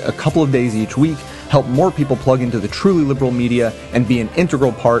content a couple of days each week, help more people plug into the truly liberal media, and be an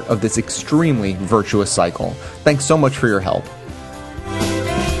integral part of this extremely virtuous cycle. Thanks so much for your help.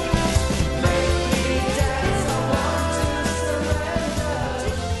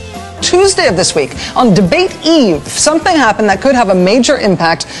 Tuesday of this week, on debate eve, something happened that could have a major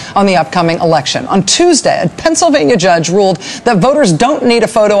impact on the upcoming election. On Tuesday, a Pennsylvania judge ruled that voters don't need a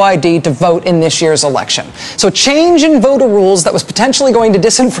photo ID to vote in this year's election. So a change in voter rules that was potentially going to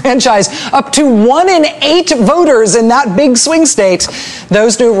disenfranchise up to 1 in 8 voters in that big swing state,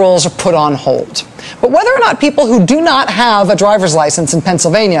 those new rules are put on hold. But whether or not people who do not have a driver's license in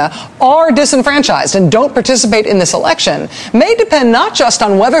Pennsylvania are disenfranchised and don't participate in this election may depend not just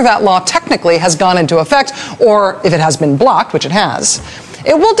on whether that law technically has gone into effect or if it has been blocked, which it has.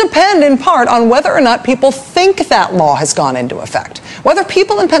 It will depend in part on whether or not people think that law has gone into effect. Whether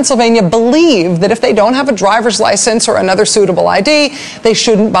people in Pennsylvania believe that if they don't have a driver's license or another suitable ID, they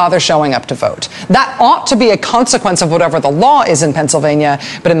shouldn't bother showing up to vote. That ought to be a consequence of whatever the law is in Pennsylvania,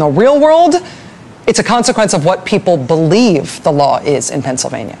 but in the real world, it's a consequence of what people believe the law is in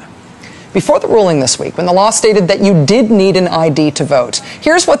Pennsylvania. Before the ruling this week, when the law stated that you did need an ID to vote,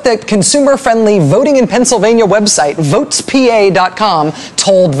 here's what the consumer-friendly Voting in Pennsylvania website, votespa.com,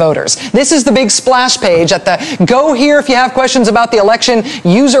 told voters. This is the big splash page at the go here if you have questions about the election,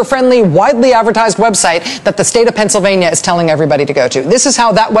 user-friendly, widely advertised website that the state of Pennsylvania is telling everybody to go to. This is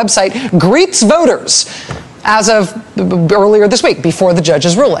how that website greets voters as of earlier this week, before the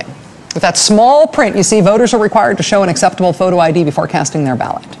judge's ruling. With that small print, you see voters are required to show an acceptable photo ID before casting their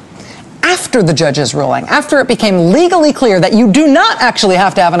ballot. After the judge's ruling, after it became legally clear that you do not actually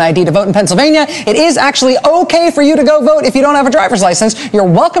have to have an ID to vote in Pennsylvania, it is actually okay for you to go vote if you don't have a driver's license. You're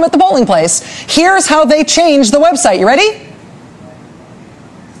welcome at the polling place. Here's how they changed the website. You ready?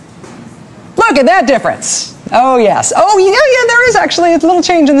 Look at that difference. Oh, yes. Oh, yeah, there is actually a little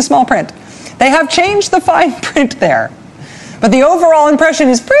change in the small print. They have changed the fine print there. But the overall impression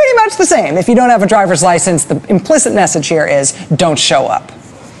is pretty much the same. If you don't have a driver's license, the implicit message here is don't show up.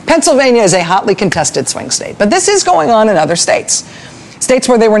 Pennsylvania is a hotly contested swing state, but this is going on in other states. States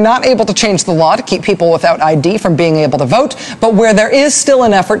where they were not able to change the law to keep people without ID from being able to vote, but where there is still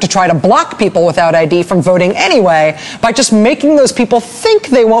an effort to try to block people without ID from voting anyway by just making those people think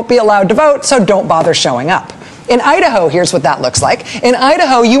they won't be allowed to vote, so don't bother showing up. In Idaho, here's what that looks like. In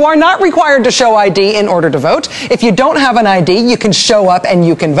Idaho, you are not required to show ID in order to vote. If you don't have an ID, you can show up and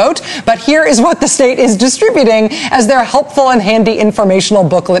you can vote. But here is what the state is distributing as their helpful and handy informational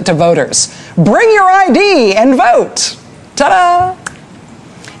booklet to voters. Bring your ID and vote. Ta-da!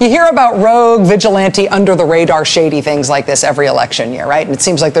 You hear about rogue, vigilante, under-the-radar, shady things like this every election year, right? And it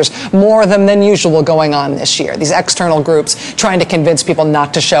seems like there's more of them than usual going on this year. These external groups trying to convince people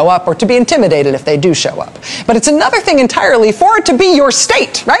not to show up or to be intimidated if they do show up. But it's another thing entirely for it to be your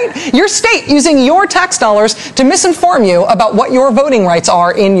state, right? Your state using your tax dollars to misinform you about what your voting rights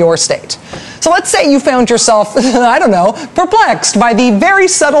are in your state. So let's say you found yourself, I don't know, perplexed by the very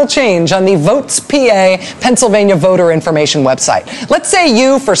subtle change on the Votes PA Pennsylvania voter information website. Let's say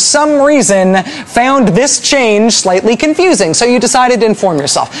you, for some reason, found this change slightly confusing, so you decided to inform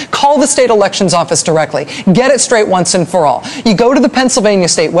yourself. Call the state elections office directly. Get it straight once and for all. You go to the Pennsylvania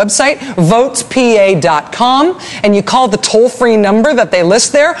state website, votespa.com, and you call the toll-free number that they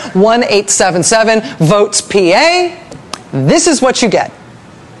list there, 1-877-VOTES-PA. This is what you get.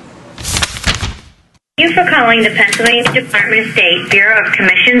 Thank you for calling the Pennsylvania Department of State Bureau of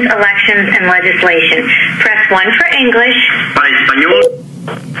Commissions, Elections, and Legislation. Press 1 for English.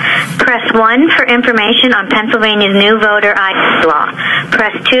 Press 1 for information on Pennsylvania's new voter ID law.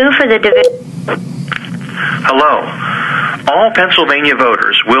 Press 2 for the division. Hello. All Pennsylvania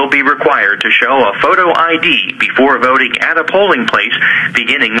voters will be required to show a photo ID before voting at a polling place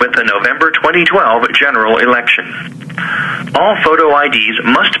beginning with the November 2012 general election. All photo IDs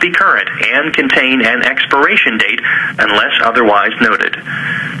must be current and contain an expiration date unless otherwise noted.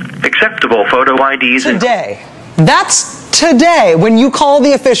 Acceptable photo IDs today. That's today when you call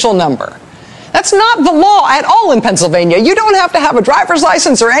the official number. That's not the law at all in Pennsylvania. You don't have to have a driver's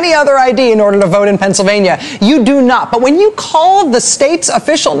license or any other ID in order to vote in Pennsylvania. You do not. But when you call the state's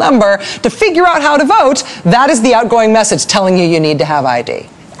official number to figure out how to vote, that is the outgoing message telling you need to have ID.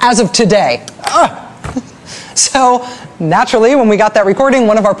 As of today. So, naturally, when we got that recording,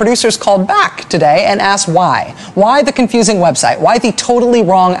 one of our producers called back today and asked why. Why the confusing website? Why the totally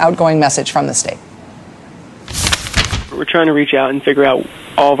wrong outgoing message from the state? We're trying to reach out and figure out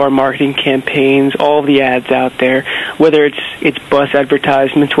all of our marketing campaigns, all of the ads out there, whether it's bus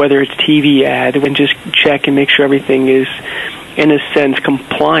advertisements, whether it's TV ad, and just check and make sure everything is, in a sense,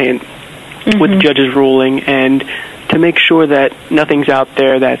 compliant with the judge's ruling, and to make sure that nothing's out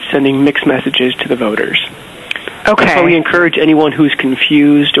there that's sending mixed messages to the voters. Okay. So we encourage anyone who's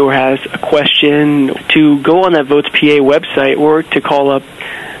confused or has a question to go on that Votes PA website or to call up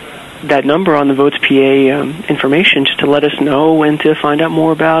that number on the Votes PA information just to let us know and to find out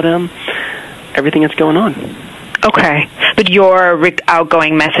more about everything that's going on. Okay. But your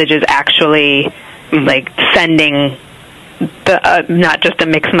outgoing message is actually like sending the not just a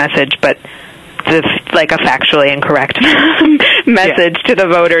mixed message, but like a factually incorrect message to the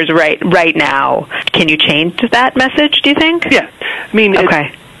voters right now. Can you change that message, do you think? Yeah. I mean,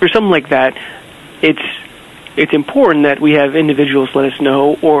 for something like that, it's important that we have individuals let us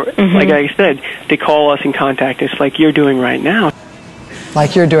know, or like I said, they call us and contact us like you're doing right now.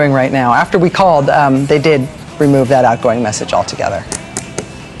 Like you're doing right now. After we called, they did remove that outgoing message altogether.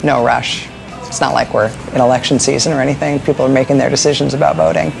 No rush. It's not like we're in election season or anything. People are making their decisions about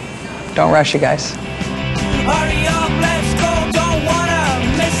voting. Don't rush, you guys. Hurry up, let's go, don't wanna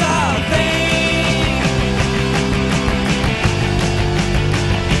miss a thing.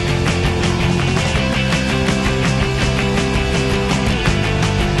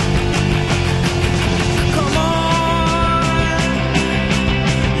 Come on,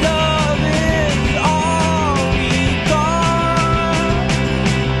 love is all we got,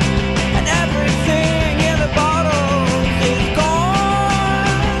 and everything in the bottles is gone.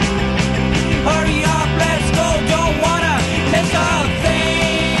 Hurry up, let's go, don't wanna miss a thing.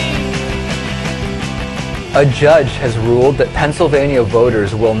 A judge has ruled that Pennsylvania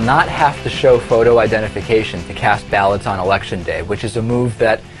voters will not have to show photo identification to cast ballots on Election Day, which is a move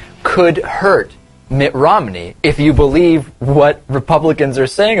that could hurt Mitt Romney if you believe what Republicans are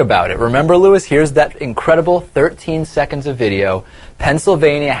saying about it. Remember, Lewis, here's that incredible 13 seconds of video.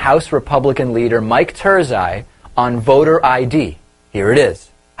 Pennsylvania House Republican leader Mike Turzai on voter ID. Here it is.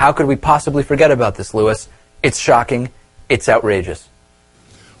 How could we possibly forget about this, Lewis? It's shocking. It's outrageous.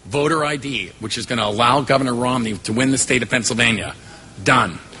 Voter ID, which is going to allow Governor Romney to win the state of Pennsylvania.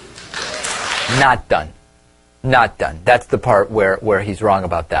 Done. Not done. Not done. That's the part where he's wrong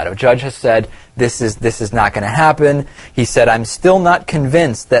about that. A judge has said this is not going to happen. He said, I'm still not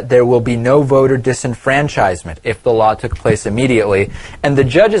convinced that there will be no voter disenfranchisement if the law took place immediately. And the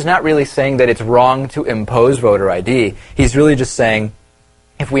judge is not really saying that it's wrong to impose voter ID. He's really just saying,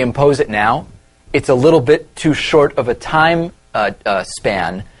 if we impose it now, it's a little bit too short of a time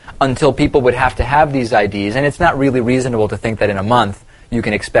span until people would have to have these IDs, and it's not really reasonable to think that in a month you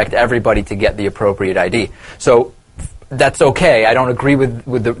can expect everybody to get the appropriate ID. So that's okay. I don't agree with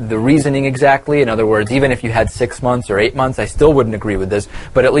the reasoning exactly. In other words, even if you had 6 months or 8 months, I still wouldn't agree with this,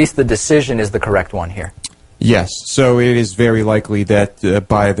 but at least the decision is the correct one here. Yes, so it is very likely that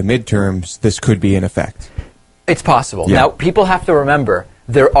by the midterms this could be in effect. It's possible. Yeah. Now, people have to remember,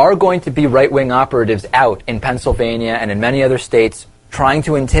 there are going to be right-wing operatives out in Pennsylvania and in many other states trying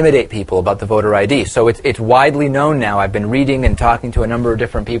to intimidate people about the voter ID. So it's widely known now, I've been reading and talking to a number of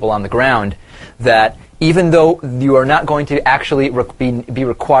different people on the ground, that even though you are not going to actually be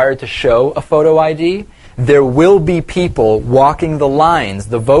required to show a photo ID, there will be people walking the lines,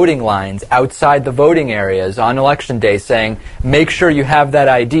 the voting lines, outside the voting areas on Election Day saying, make sure you have that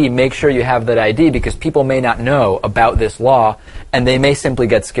ID, make sure you have that ID, because people may not know about this law, and they may simply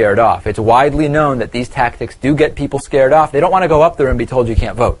get scared off. It's widely known that these tactics do get people scared off. They don't want to go up there and be told you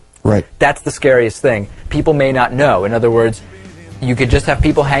can't vote. Right. That's the scariest thing. People may not know. In other words, you could just have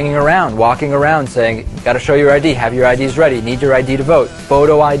people hanging around, walking around saying, got to show your ID, have your IDs ready, need your ID to vote,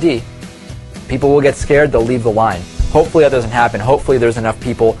 photo ID. People will get scared, they'll leave the line. Hopefully that doesn't happen. Hopefully there's enough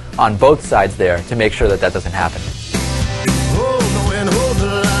people on both sides there to make sure that that doesn't happen.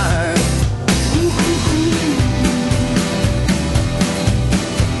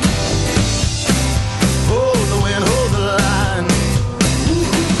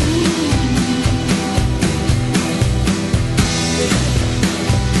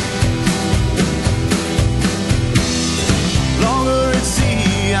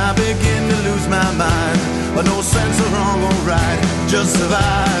 I begin to lose my mind, but no sense of wrong or right, just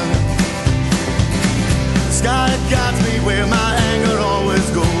survive. The sky guides me where my anger always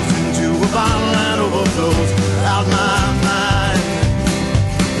goes, into a bottle and overflows, out my mind,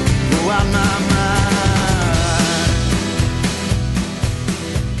 go out my mind.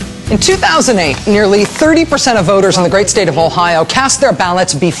 In 2008, nearly 30% of voters in the great state of Ohio cast their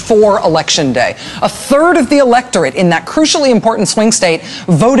ballots before Election Day. A third of the electorate in that crucially important swing state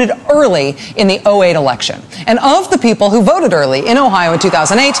voted early in the 2008 election. And of the people who voted early in Ohio in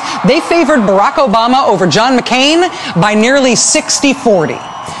 2008, they favored Barack Obama over John McCain by nearly 60-40.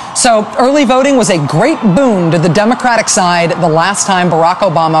 So early voting was a great boon to the Democratic side the last time Barack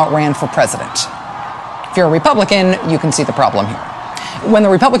Obama ran for president. If you're a Republican, you can see the problem here. When the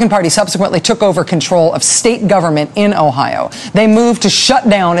Republican Party subsequently took over control of state government in Ohio, they moved to shut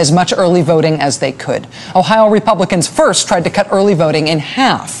down as much early voting as they could. Ohio Republicans first tried to cut early voting in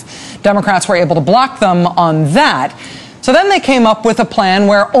half. Democrats were able to block them on that. So then they came up with a plan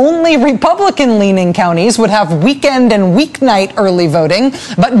where only Republican-leaning counties would have weekend and weeknight early voting,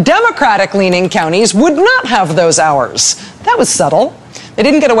 but Democratic-leaning counties would not have those hours. That was subtle. They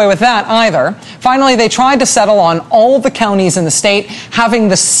didn't get away with that either. Finally, they tried to settle on all the counties in the state having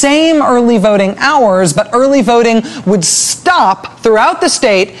the same early voting hours, but early voting would stop throughout the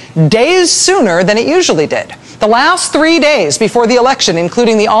state days sooner than it usually did. The last 3 days before the election,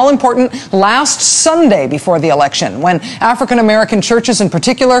 including the all-important last Sunday before the election, when African-American churches in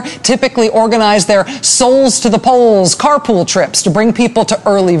particular typically organize their souls to the polls carpool trips to bring people to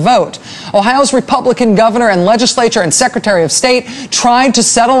early vote. Ohio's Republican governor and legislature and secretary of state tried to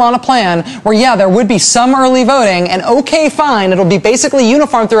settle on a plan where, yeah, there would be some early voting, and okay, fine, it'll be basically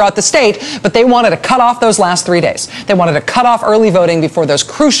uniform throughout the state, but they wanted to cut off those last 3 days. They wanted to cut off early voting before those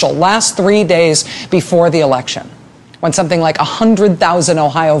crucial last 3 days before the election, when something like 100,000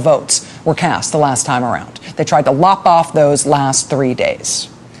 Ohio votes were cast the last time around. They tried to lop off those last 3 days.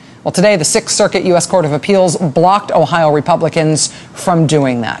 Well, today, the Sixth Circuit U.S. Court of Appeals blocked Ohio Republicans from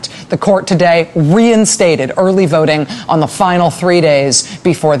doing that. The court today reinstated early voting on the final 3 days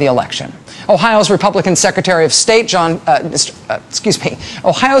before the election. Ohio's Republican Secretary of State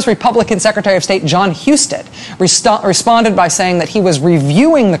Ohio's Republican Secretary of State John Husted responded by saying that he was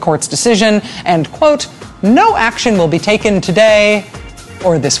reviewing the court's decision and, quote, no action will be taken today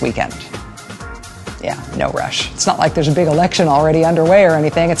or this weekend. Yeah, no rush. It's not like there's a big election already underway or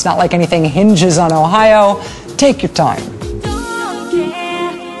anything. It's not like anything hinges on Ohio. Take your time.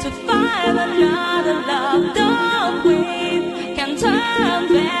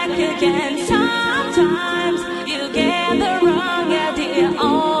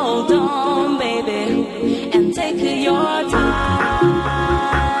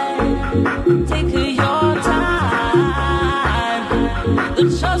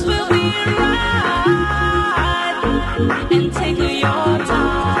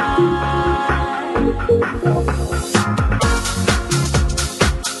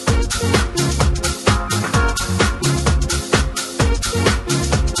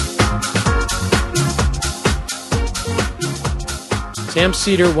 Sam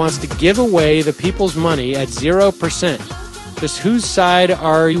Cedar wants to give away the people's money at 0%. Just whose side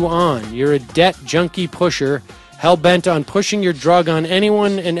are you on? You're a debt junkie pusher, hell-bent on pushing your drug on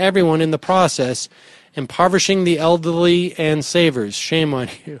anyone and everyone in the process, impoverishing the elderly and savers. Shame on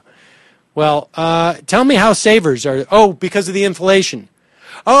you. Well, tell me how savers are. Oh, because of the inflation.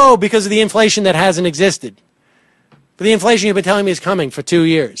 Oh, because of the inflation that hasn't existed. But the inflation you've been telling me is coming for 2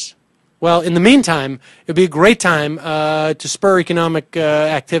 years. Well, in the meantime, it would be a great time to spur economic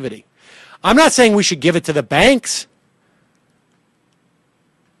activity. I'm not saying we should give it to the banks.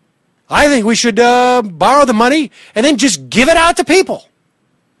 I think we should borrow the money and then just give it out to people.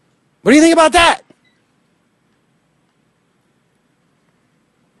 What do you think about that?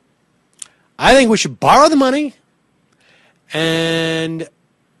 I think we should borrow the money, and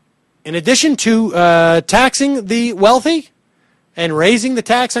in addition to taxing the wealthy and raising the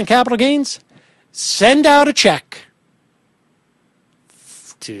tax on capital gains, send out a check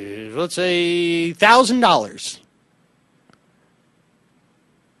to, let's say, $1,000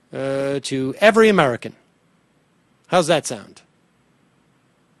 to every American. How's that sound?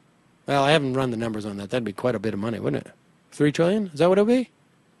 Well, I haven't run the numbers on that. That'd be quite a bit of money, wouldn't it? $3 trillion? Is that what it would be?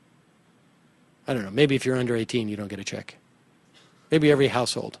 I don't know. Maybe if you're under 18, you don't get a check. Maybe every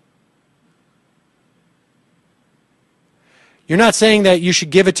household. You're not saying that you should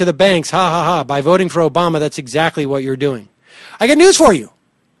give it to the banks, ha ha ha. By voting for Obama, that's exactly what you're doing. I got news for you.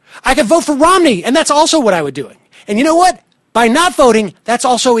 I could vote for Romney, and that's also what I would do. And you know what? By not voting, that's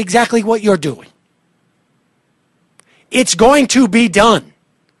also exactly what you're doing. It's going to be done.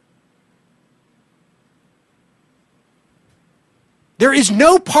 There is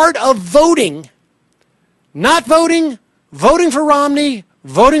no part of voting, not voting, voting for Romney,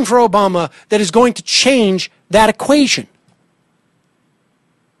 voting for Obama, that is going to change that equation.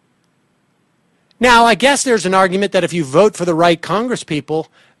 Now, I guess there's an argument that if you vote for the right Congress people,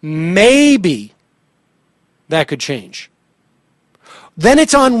 maybe that could change. Then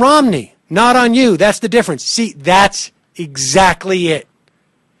it's on Romney, not on you. That's the difference. See, that's exactly it.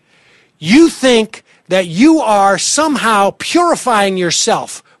 You think that you are somehow purifying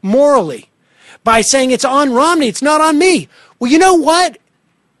yourself morally by saying it's on Romney, it's not on me. Well, you know what?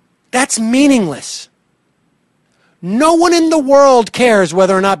 That's meaningless. No one in the world cares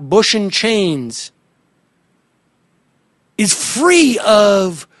whether or not Bush in chains is free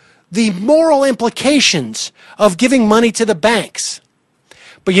of the moral implications of giving money to the banks.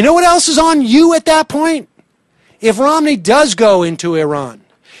 But you know what else is on you at that point? If Romney does go into Iran,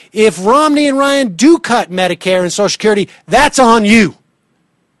 If Romney and Ryan do cut Medicare and Social Security, that's on you.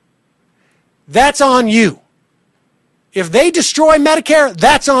 That's on you. If they destroy Medicare,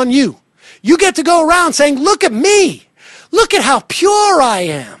 that's on you. You get to go around saying, look at me. Look at how pure I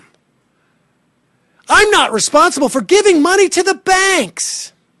am. I'm not responsible for giving money to the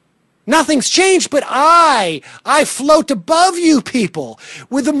banks. Nothing's changed, but I float above you people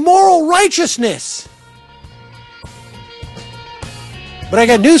with a moral righteousness. But I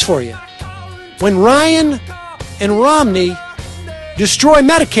got news for you. When Ryan and Romney destroy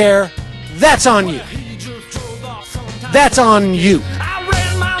Medicare, that's on you. That's on you. I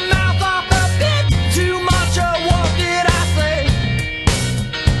ran my mouth off a bit too much, or what did I say?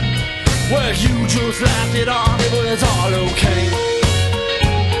 Well, you just laughed it off, it was all okay.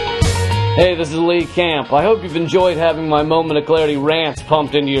 Hey, this is Lee Camp. I hope you've enjoyed having my Moment of Clarity rants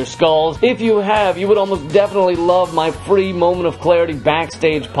pumped into your skulls. If you have, you would almost definitely love my free Moment of Clarity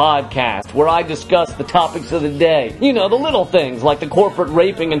Backstage podcast, where I discuss the topics of the day. You know, the little things, like the corporate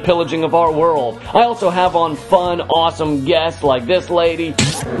raping and pillaging of our world. I also have on fun, awesome guests like this lady.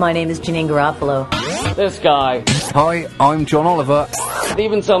 My name is Janine Garofalo. This guy. Hi, I'm John Oliver.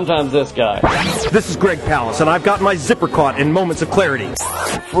 Even sometimes this guy. This is Greg Pallas, and I've got my zipper caught in Moments of Clarity.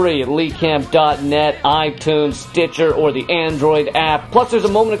 Free at leecamp.net, iTunes, Stitcher, or the Android app. Plus, there's a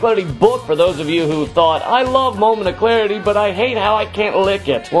Moment of Clarity book for those of you who thought, I love Moment of Clarity, but I hate how I can't lick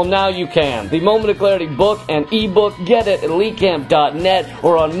it. Well, now you can. The Moment of Clarity book and ebook, get it at leecamp.net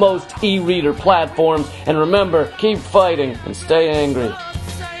or on most e-reader platforms. And remember, keep fighting and stay angry.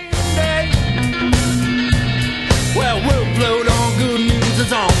 Well, we'll float on, good news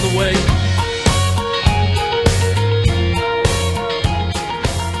is on the way.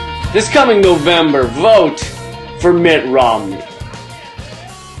 This coming November, vote for Mitt Romney.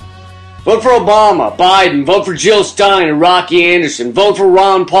 Vote for Obama, Biden. Vote for Jill Stein and Rocky Anderson. Vote for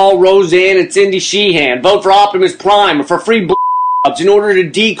Ron Paul, Roseanne, and Cindy Sheehan. Vote for Optimus Prime or for free jobs in order to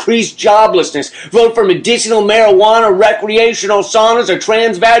decrease joblessness. Vote for medicinal marijuana, recreational saunas, or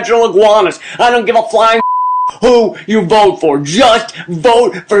transvaginal iguanas. I don't give a flying who you vote for. Just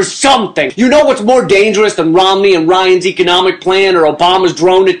vote for something. You know what's more dangerous than Romney and Ryan's economic plan or Obama's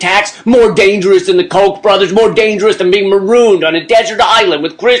drone attacks? More dangerous than the Koch brothers. More dangerous than being marooned on a desert island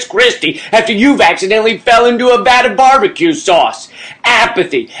with Chris Christie after you've accidentally fell into a vat of barbecue sauce.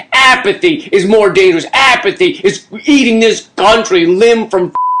 Apathy. Apathy is more dangerous. Apathy is eating this country limb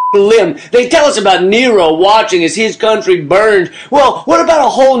from limb. They tell us about Nero watching as his country burned. Well, what about a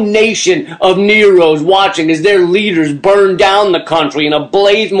whole nation of Neros watching as their leaders burn down the country in a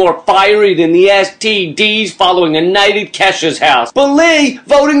blaze more fiery than the STDs following a night at Kesha's house? But Lee,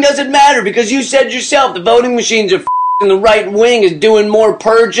 voting doesn't matter because you said yourself the voting machines are and the right wing is doing more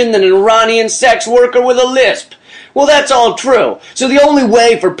purging than an Iranian sex worker with a lisp. Well, that's all true. So the only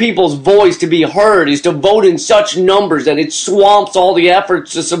way for people's voice to be heard is to vote in such numbers that it swamps all the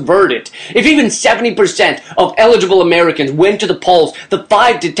efforts to subvert it. If even 70% of eligible Americans went to the polls, the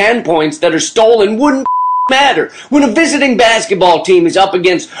 5 to 10 points that are stolen wouldn't matter. When a visiting basketball team is up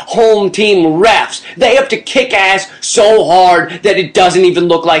against home team refs, they have to kick ass so hard that it doesn't even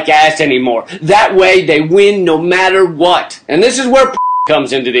look like ass anymore. That way they win no matter what. And this is where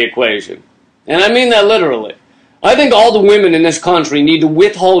comes into the equation. And I mean that literally. I think all the women in this country need to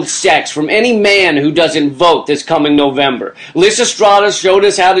withhold sex from any man who doesn't vote this coming November. Lyssa Strada showed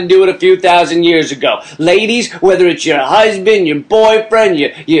us how to do it a few thousand years ago. Ladies, whether it's your husband, your boyfriend,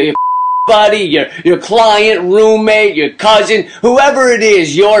 your buddy, your client, roommate, your cousin, whoever it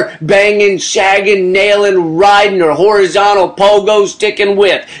is you're banging, shagging, nailing, riding, or horizontal pogo sticking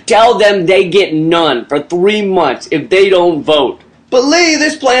with, tell them they get none for 3 months if they don't vote. But Lee,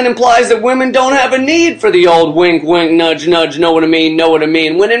 this plan implies that women don't have a need for the old wink, wink, nudge, nudge, know what I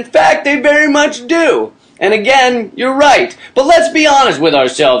mean, when in fact they very much do. And again, you're right. But let's be honest with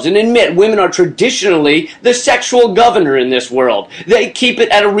ourselves and admit women are traditionally the sexual governor in this world. They keep it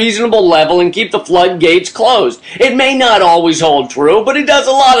at a reasonable level and keep the floodgates closed. It may not always hold true, but it does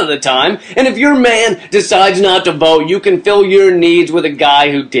a lot of the time. And if your man decides not to vote, you can fill your needs with a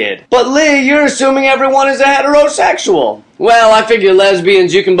guy who did. But Lee, you're assuming everyone is a heterosexual. Well, I figure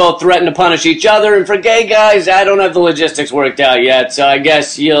lesbians, you can both threaten to punish each other, and for gay guys, I don't have the logistics worked out yet, so I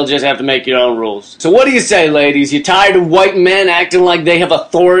guess you'll just have to make your own rules. So what do you say, ladies? You tired of white men acting like they have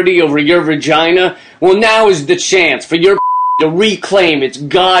authority over your vagina? Well, now is the chance for your to reclaim its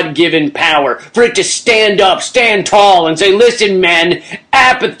God-given power, for it to stand up, stand tall, and say, listen, men,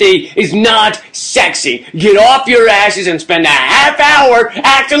 apathy is not sexy. Get off your asses and spend a half hour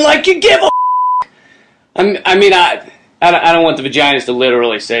acting like you give a I don't want the vaginas to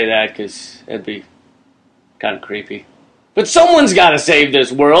literally say that, because that'd be kind of creepy. But someone's got to save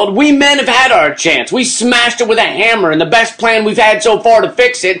this world. We men have had our chance. We smashed it with a hammer, and the best plan we've had so far to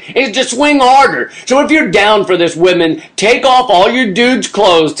fix it is to swing harder. So if you're down for this, women, take off all your dude's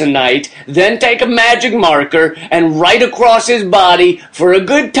clothes tonight, then take a magic marker and write across his body, for a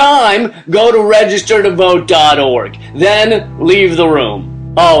good time, go to registertovote.org. Then leave the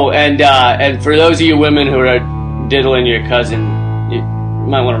room. Oh, and for those of you women who are diddling your cousin, you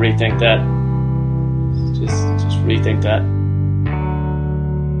might want to rethink that. Just rethink that.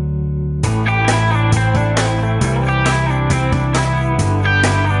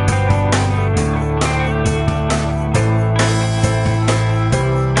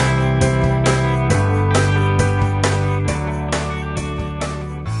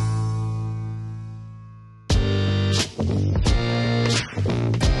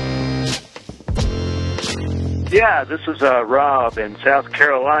 Yeah, this is Rob in South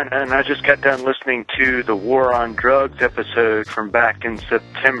Carolina, and I just got done listening to the War on Drugs episode from back in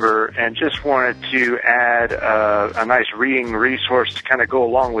September, and just wanted to add a nice reading resource to kind of go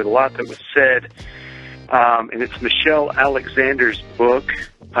along with a lot that was said. And it's Michelle Alexander's book,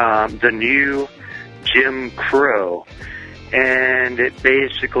 The New Jim Crow. And it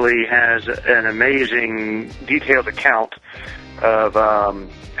basically has an amazing detailed account of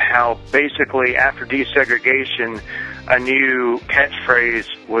how basically after desegregation, a new catchphrase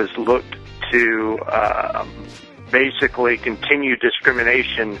was looked to basically continue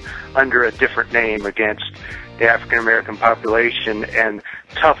discrimination under a different name against the African American population, and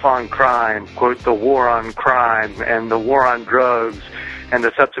tough on crime, quote, the war on crime and the war on drugs, and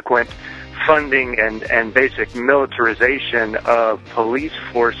the subsequent funding and basic militarization of police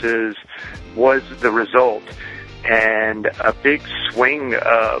forces was the result. And a big swing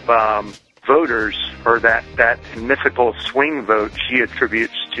of voters, or that mythical swing vote, she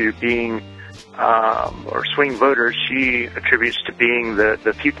attributes to being, or swing voters, she attributes to being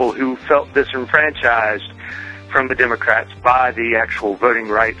the people who felt disenfranchised from the Democrats by the actual Voting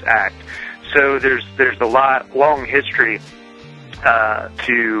Rights Act. So there's a long history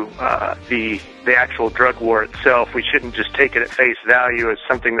to the actual drug war itself. We shouldn't just take it at face value as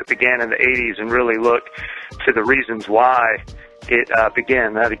something that began in the 80s and really look to the reasons why it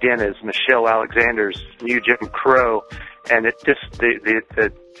began. That again is Michelle Alexander's New Jim Crow, and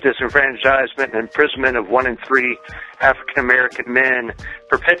the disenfranchisement and imprisonment of 1 in 3 African American men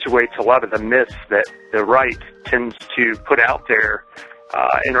perpetuates a lot of the myths that the right tends to put out there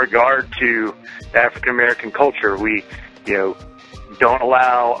in regard to the African American culture. We, don't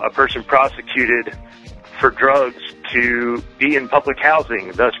allow a person prosecuted for drugs to be in public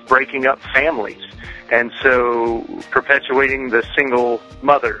housing, thus breaking up families, and so perpetuating the single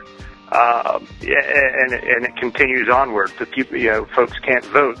mother. And it continues onward. The people, folks can't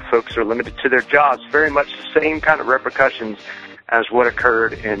vote. Folks are limited to their jobs. Very much the same kind of repercussions as what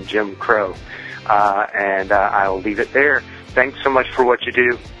occurred in Jim Crow. And I'll leave it there. Thanks so much for what you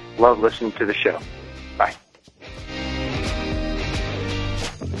do. Love listening to the show. Bye.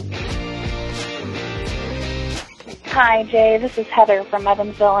 Hi, Jay. This is Heather from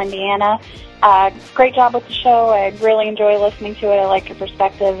Evansville, Indiana. Great job with the show. I really enjoy listening to it. I like your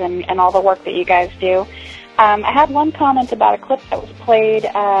perspective and all the work that you guys do. I had one comment about a clip that was played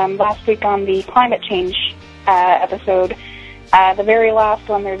last week on the climate change episode. The very last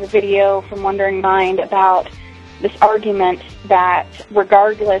one, there's a video from Wondering Mind about this argument that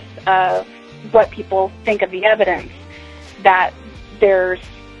regardless of what people think of the evidence, that there's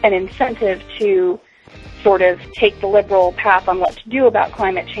an incentive to sort of take the liberal path on what to do about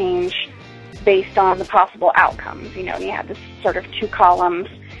climate change based on the possible outcomes, and you have this sort of 2 columns.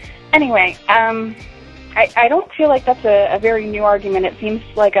 Anyway, I don't feel like that's a very new argument. It seems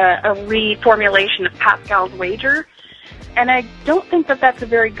like a reformulation of Pascal's wager, and I don't think that that's a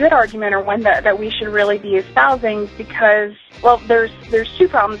very good argument, or one that we should really be espousing, because, well, there's 2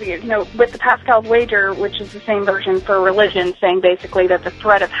 problems. With the Pascal's wager, which is the same version for religion, saying basically that the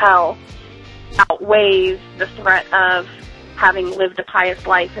threat of hell outweighs the threat of having lived a pious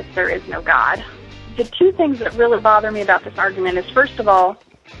life if there is no God. The 2 things that really bother me about this argument is, first of all,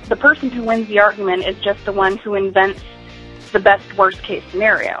 the person who wins the argument is just the one who invents the best worst-case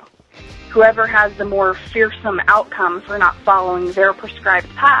scenario. Whoever has the more fearsome outcome for not following their prescribed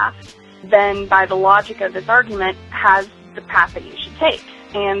path, then by the logic of this argument, has the path that you should take.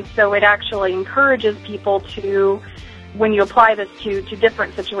 And so it actually encourages people to, when you apply this to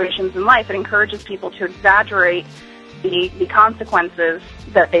different situations in life, it encourages people to exaggerate the consequences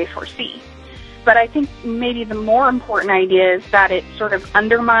that they foresee. But I think maybe the more important idea is that it sort of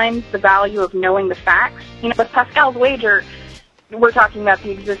undermines the value of knowing the facts. With Pascal's wager, we're talking about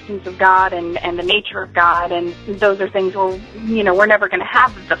the existence of God and the nature of God, and those are things where, we're never going to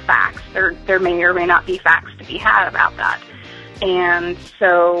have the facts. There may or may not be facts to be had about that. And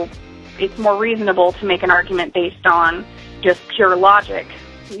so it's more reasonable to make an argument based on just pure logic,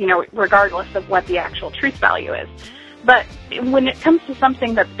 regardless of what the actual truth value is. But when it comes to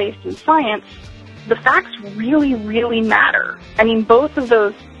something that's based in science, the facts really, really matter. I mean, both of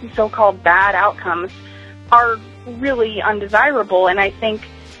those so-called bad outcomes are really undesirable, and I think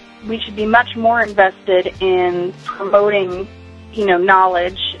we should be much more invested in promoting,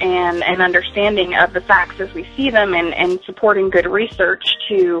 knowledge and understanding of the facts as we see them, and supporting good research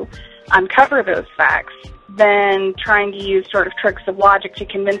to uncover those facts, than trying to use sort of tricks of logic to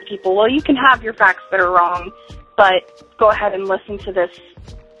convince people, well, you can have your facts that are wrong, but go ahead and listen to this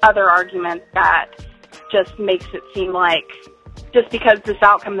other argument that just makes it seem like just because this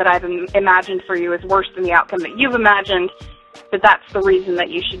outcome that I've imagined for you is worse than the outcome that you've imagined, that's the reason that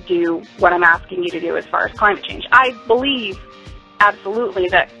you should do what I'm asking you to do as far as climate change. I believe absolutely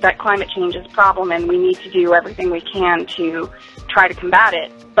that climate change is a problem, and we need to do everything we can to try to combat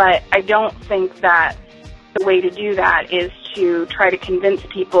it. But I don't think that the way to do that is to try to convince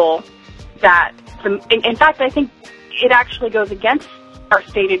people that, in fact, I think it actually goes against our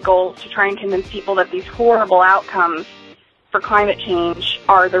stated goals to try and convince people that these horrible outcomes for climate change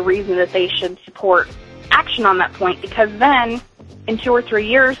are the reason that they should support action on that point, because then in 2 or 3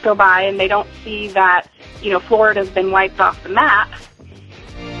 years go by and they don't see that, Florida's been wiped off the map,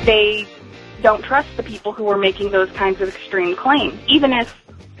 they don't trust the people who are making those kinds of extreme claims. Even if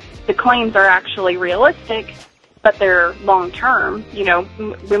the claims are actually realistic, but they're long-term,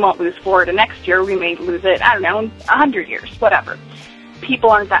 we won't lose Florida next year, we may lose it, in 100 years, whatever.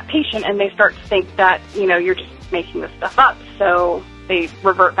 People aren't that patient, and they start to think that, you're just making this stuff up, so they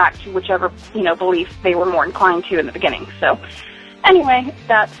revert back to whichever, belief they were more inclined to in the beginning. So anyway,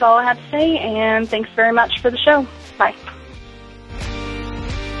 that's all I have to say, and thanks very much for the show. Bye.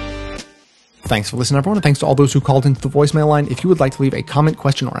 Thanks for listening, everyone, and thanks to all those who called into the voicemail line. If you would like to leave a comment,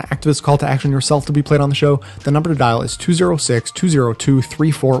 question, or an activist call to action yourself to be played on the show, the number to dial is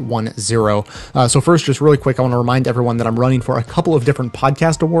 206-202-3410. So first, just really quick, I want to remind everyone that I'm running for a couple of different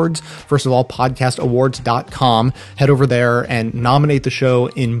podcast awards. First of all, podcastawards.com. Head over there and nominate the show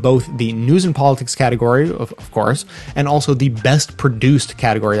in both the news and politics category, of course, and also the best produced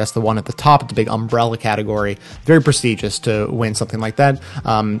category. That's the one at the top, the big umbrella category. Very prestigious to win something like that.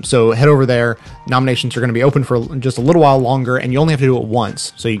 So head over there. Nominations are going to be open for just a little while longer, and you only have to do it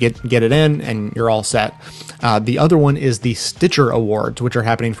once. So you get it in, and you're all set. The other one is the Stitcher Awards, which are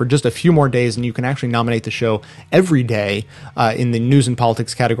happening for just a few more days, and you can actually nominate the show every day in the news and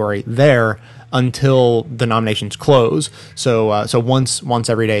politics category there until the nominations close. So once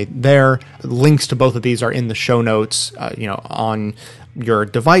every day there. Links to both of these are in the show notes, on your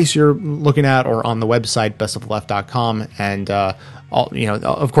device you're looking at, or on the website bestoftheleft.com. And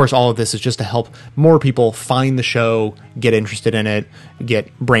of course, all of this is just to help more people find the show, get interested in it,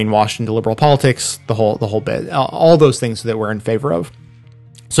 get brainwashed into liberal politics, the whole bit, all those things that we're in favor of.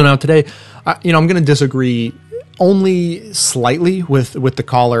 So now today, I'm going to disagree only slightly with the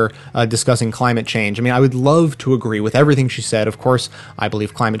caller discussing climate change. I mean, I would love to agree with everything she said. Of course, I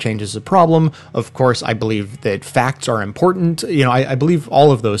believe climate change is a problem. Of course, I believe that facts are important. I believe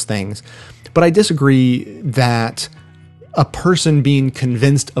all of those things. But I disagree that a person being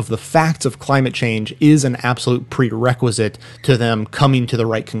convinced of the facts of climate change is an absolute prerequisite to them coming to the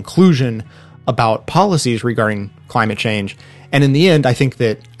right conclusion about policies regarding climate change. And in the end, I think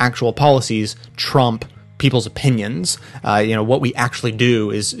that actual policies trump people's opinions. What we actually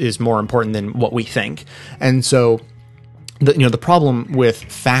do is more important than what we think. And so the problem with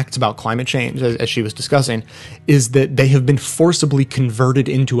facts about climate change, as she was discussing, is that they have been forcibly converted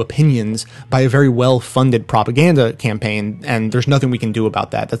into opinions by a very well-funded propaganda campaign, and there's nothing we can do about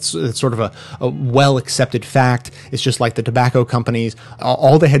that. That's sort of a well-accepted fact. It's just like the tobacco companies.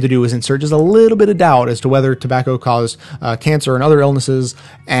 All they had to do was insert just a little bit of doubt as to whether tobacco caused cancer and other illnesses,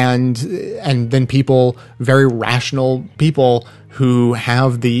 and then people, very rational people, who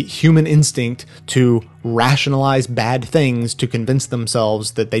have the human instinct to rationalize bad things to convince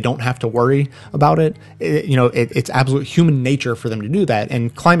themselves that they don't have to worry about it. It's absolute human nature for them to do that.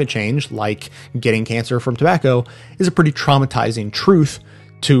 And climate change, like getting cancer from tobacco, is a pretty traumatizing truth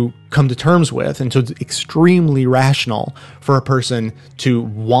to come to terms with. And so it's extremely rational for a person to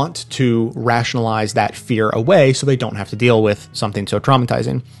want to rationalize that fear away so they don't have to deal with something so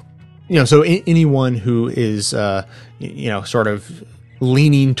traumatizing. So anyone who is, sort of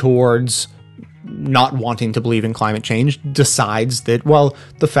leaning towards not wanting to believe in climate change decides that, well,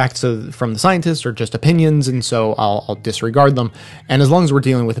 the facts from the scientists are just opinions, and so I'll disregard them. And as long as we're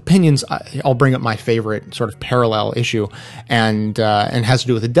dealing with opinions, I'll bring up my favorite sort of parallel issue, and has to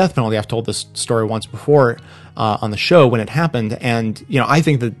do with the death penalty. I've told this story once before on the show when it happened, and I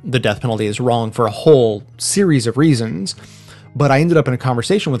think that the death penalty is wrong for a whole series of reasons. But I ended up in a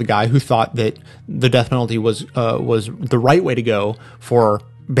conversation with a guy who thought that the death penalty was the right way to go for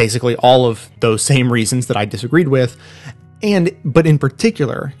basically all of those same reasons that I disagreed with. But in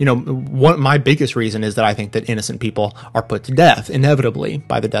particular, my biggest reason is that I think that innocent people are put to death inevitably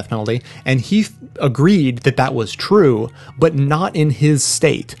by the death penalty. And he agreed that that was true, but not in his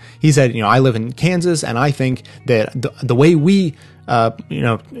state. He said, I live in Kansas, and I think that the way we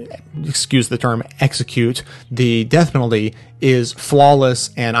excuse the term, execute the death penalty is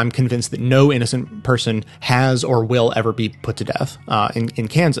flawless, and I'm convinced that no innocent person has or will ever be put to death in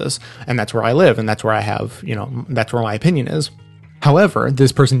Kansas, and that's where I live, and that's where I have, that's where my opinion is. However,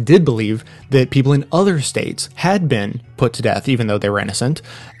 this person did believe that people in other states had been put to death, even though they were innocent,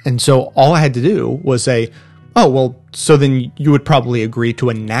 and so all I had to do was say, oh, well, so then you would probably agree to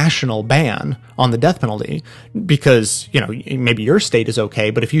a national ban on the death penalty because, maybe your state is okay,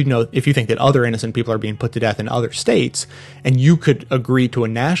 but if you think that other innocent people are being put to death in other states and you could agree to a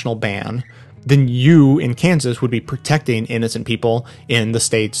national ban, then you in Kansas would be protecting innocent people in the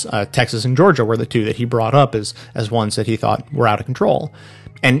states, Texas and Georgia were the two that he brought up as ones that he thought were out of control.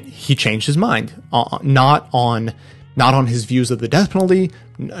 And he changed his mind, not on his views of the death penalty,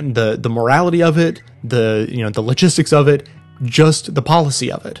 the morality of it, the logistics of it, just the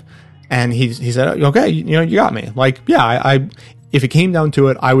policy of it. And he said, okay, you got me. Like, yeah, I if it came down to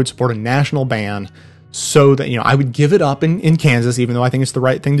it, I would support a national ban so that, I would give it up in Kansas, even though I think it's the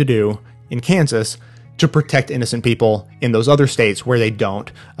right thing to do in Kansas, to protect innocent people in those other states where they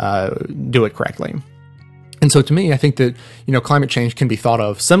don't do it correctly. And so to me, I think that, climate change can be thought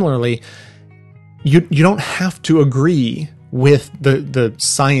of similarly. You don't have to agree with the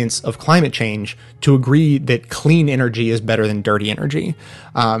science of climate change to agree that clean energy is better than dirty energy.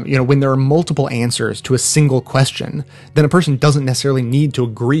 When there are multiple answers to a single question, then a person doesn't necessarily need to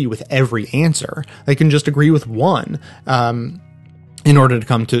agree with every answer. They can just agree with one in order to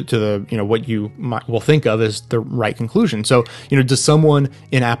come to the, what you will think of as the right conclusion. So, does someone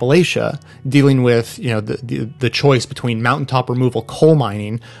in Appalachia dealing with, the choice between mountaintop removal coal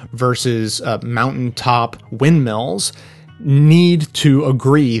mining versus mountaintop windmills need to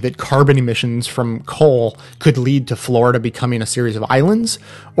agree that carbon emissions from coal could lead to Florida becoming a series of islands?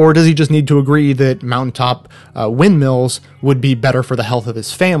 Or does he just need to agree that mountaintop windmills would be better for the health of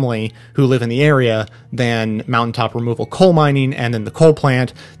his family who live in the area than mountaintop removal coal mining and then the coal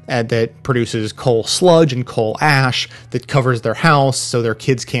plant that produces coal sludge and coal ash that covers their house so their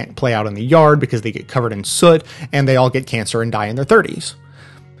kids can't play out in the yard because they get covered in soot and they all get cancer and die in their 30s?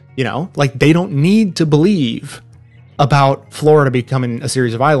 They don't need to believe about Florida becoming a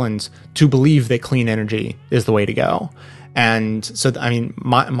series of islands to believe that clean energy is the way to go. And so,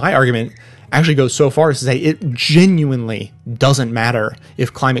 my argument actually goes so far as to say it genuinely doesn't matter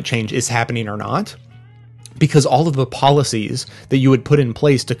if climate change is happening or not, because all of the policies that you would put in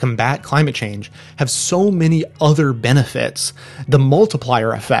place to combat climate change have so many other benefits. The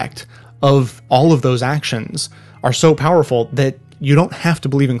multiplier effect of all of those actions are so powerful that you don't have to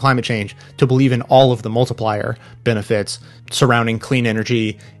believe in climate change to believe in all of the multiplier benefits surrounding clean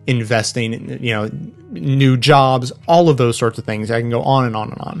energy, investing in, new jobs, all of those sorts of things. I can go on and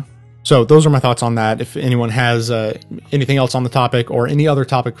on and on. So those are my thoughts on that. If anyone has anything else on the topic or any other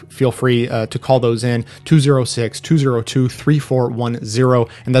topic, feel free to call those in, 206-202-3410.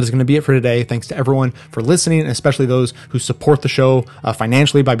 And that is going to be it for today. Thanks to everyone for listening, and especially those who support the show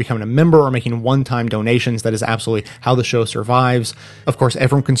financially by becoming a member or making one-time donations. That is absolutely how the show survives. Of course,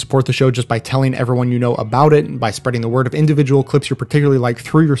 everyone can support the show just by telling everyone you know about it and by spreading the word of individual clips you particularly like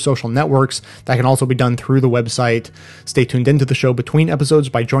through your social networks. That can also be done through the website. Stay tuned into the show between episodes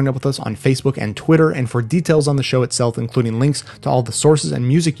by joining up with us on Facebook and Twitter, and for details on the show itself, including links to all the sources and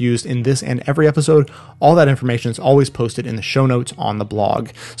music used in this and every episode, all that information is always posted in the show notes on the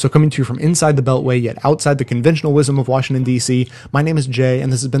blog. So coming to you from inside the Beltway, yet outside the conventional wisdom of Washington, D.C., my name is Jay,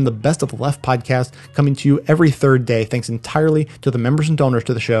 and this has been the Best of the Left podcast, coming to you every third day, thanks entirely to the members and donors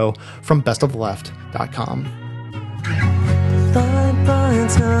to the show from bestoftheleft.com.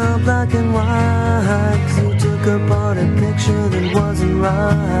 It's now black and white, 'cause you took apart a picture that wasn't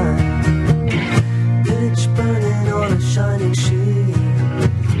right. Pitch burning on a shining sheet,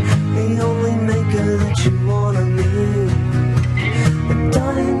 the only maker that you wanna meet. A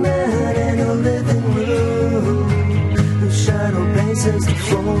dying man in a living room, whose shadow paces the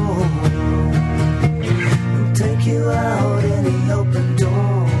floor.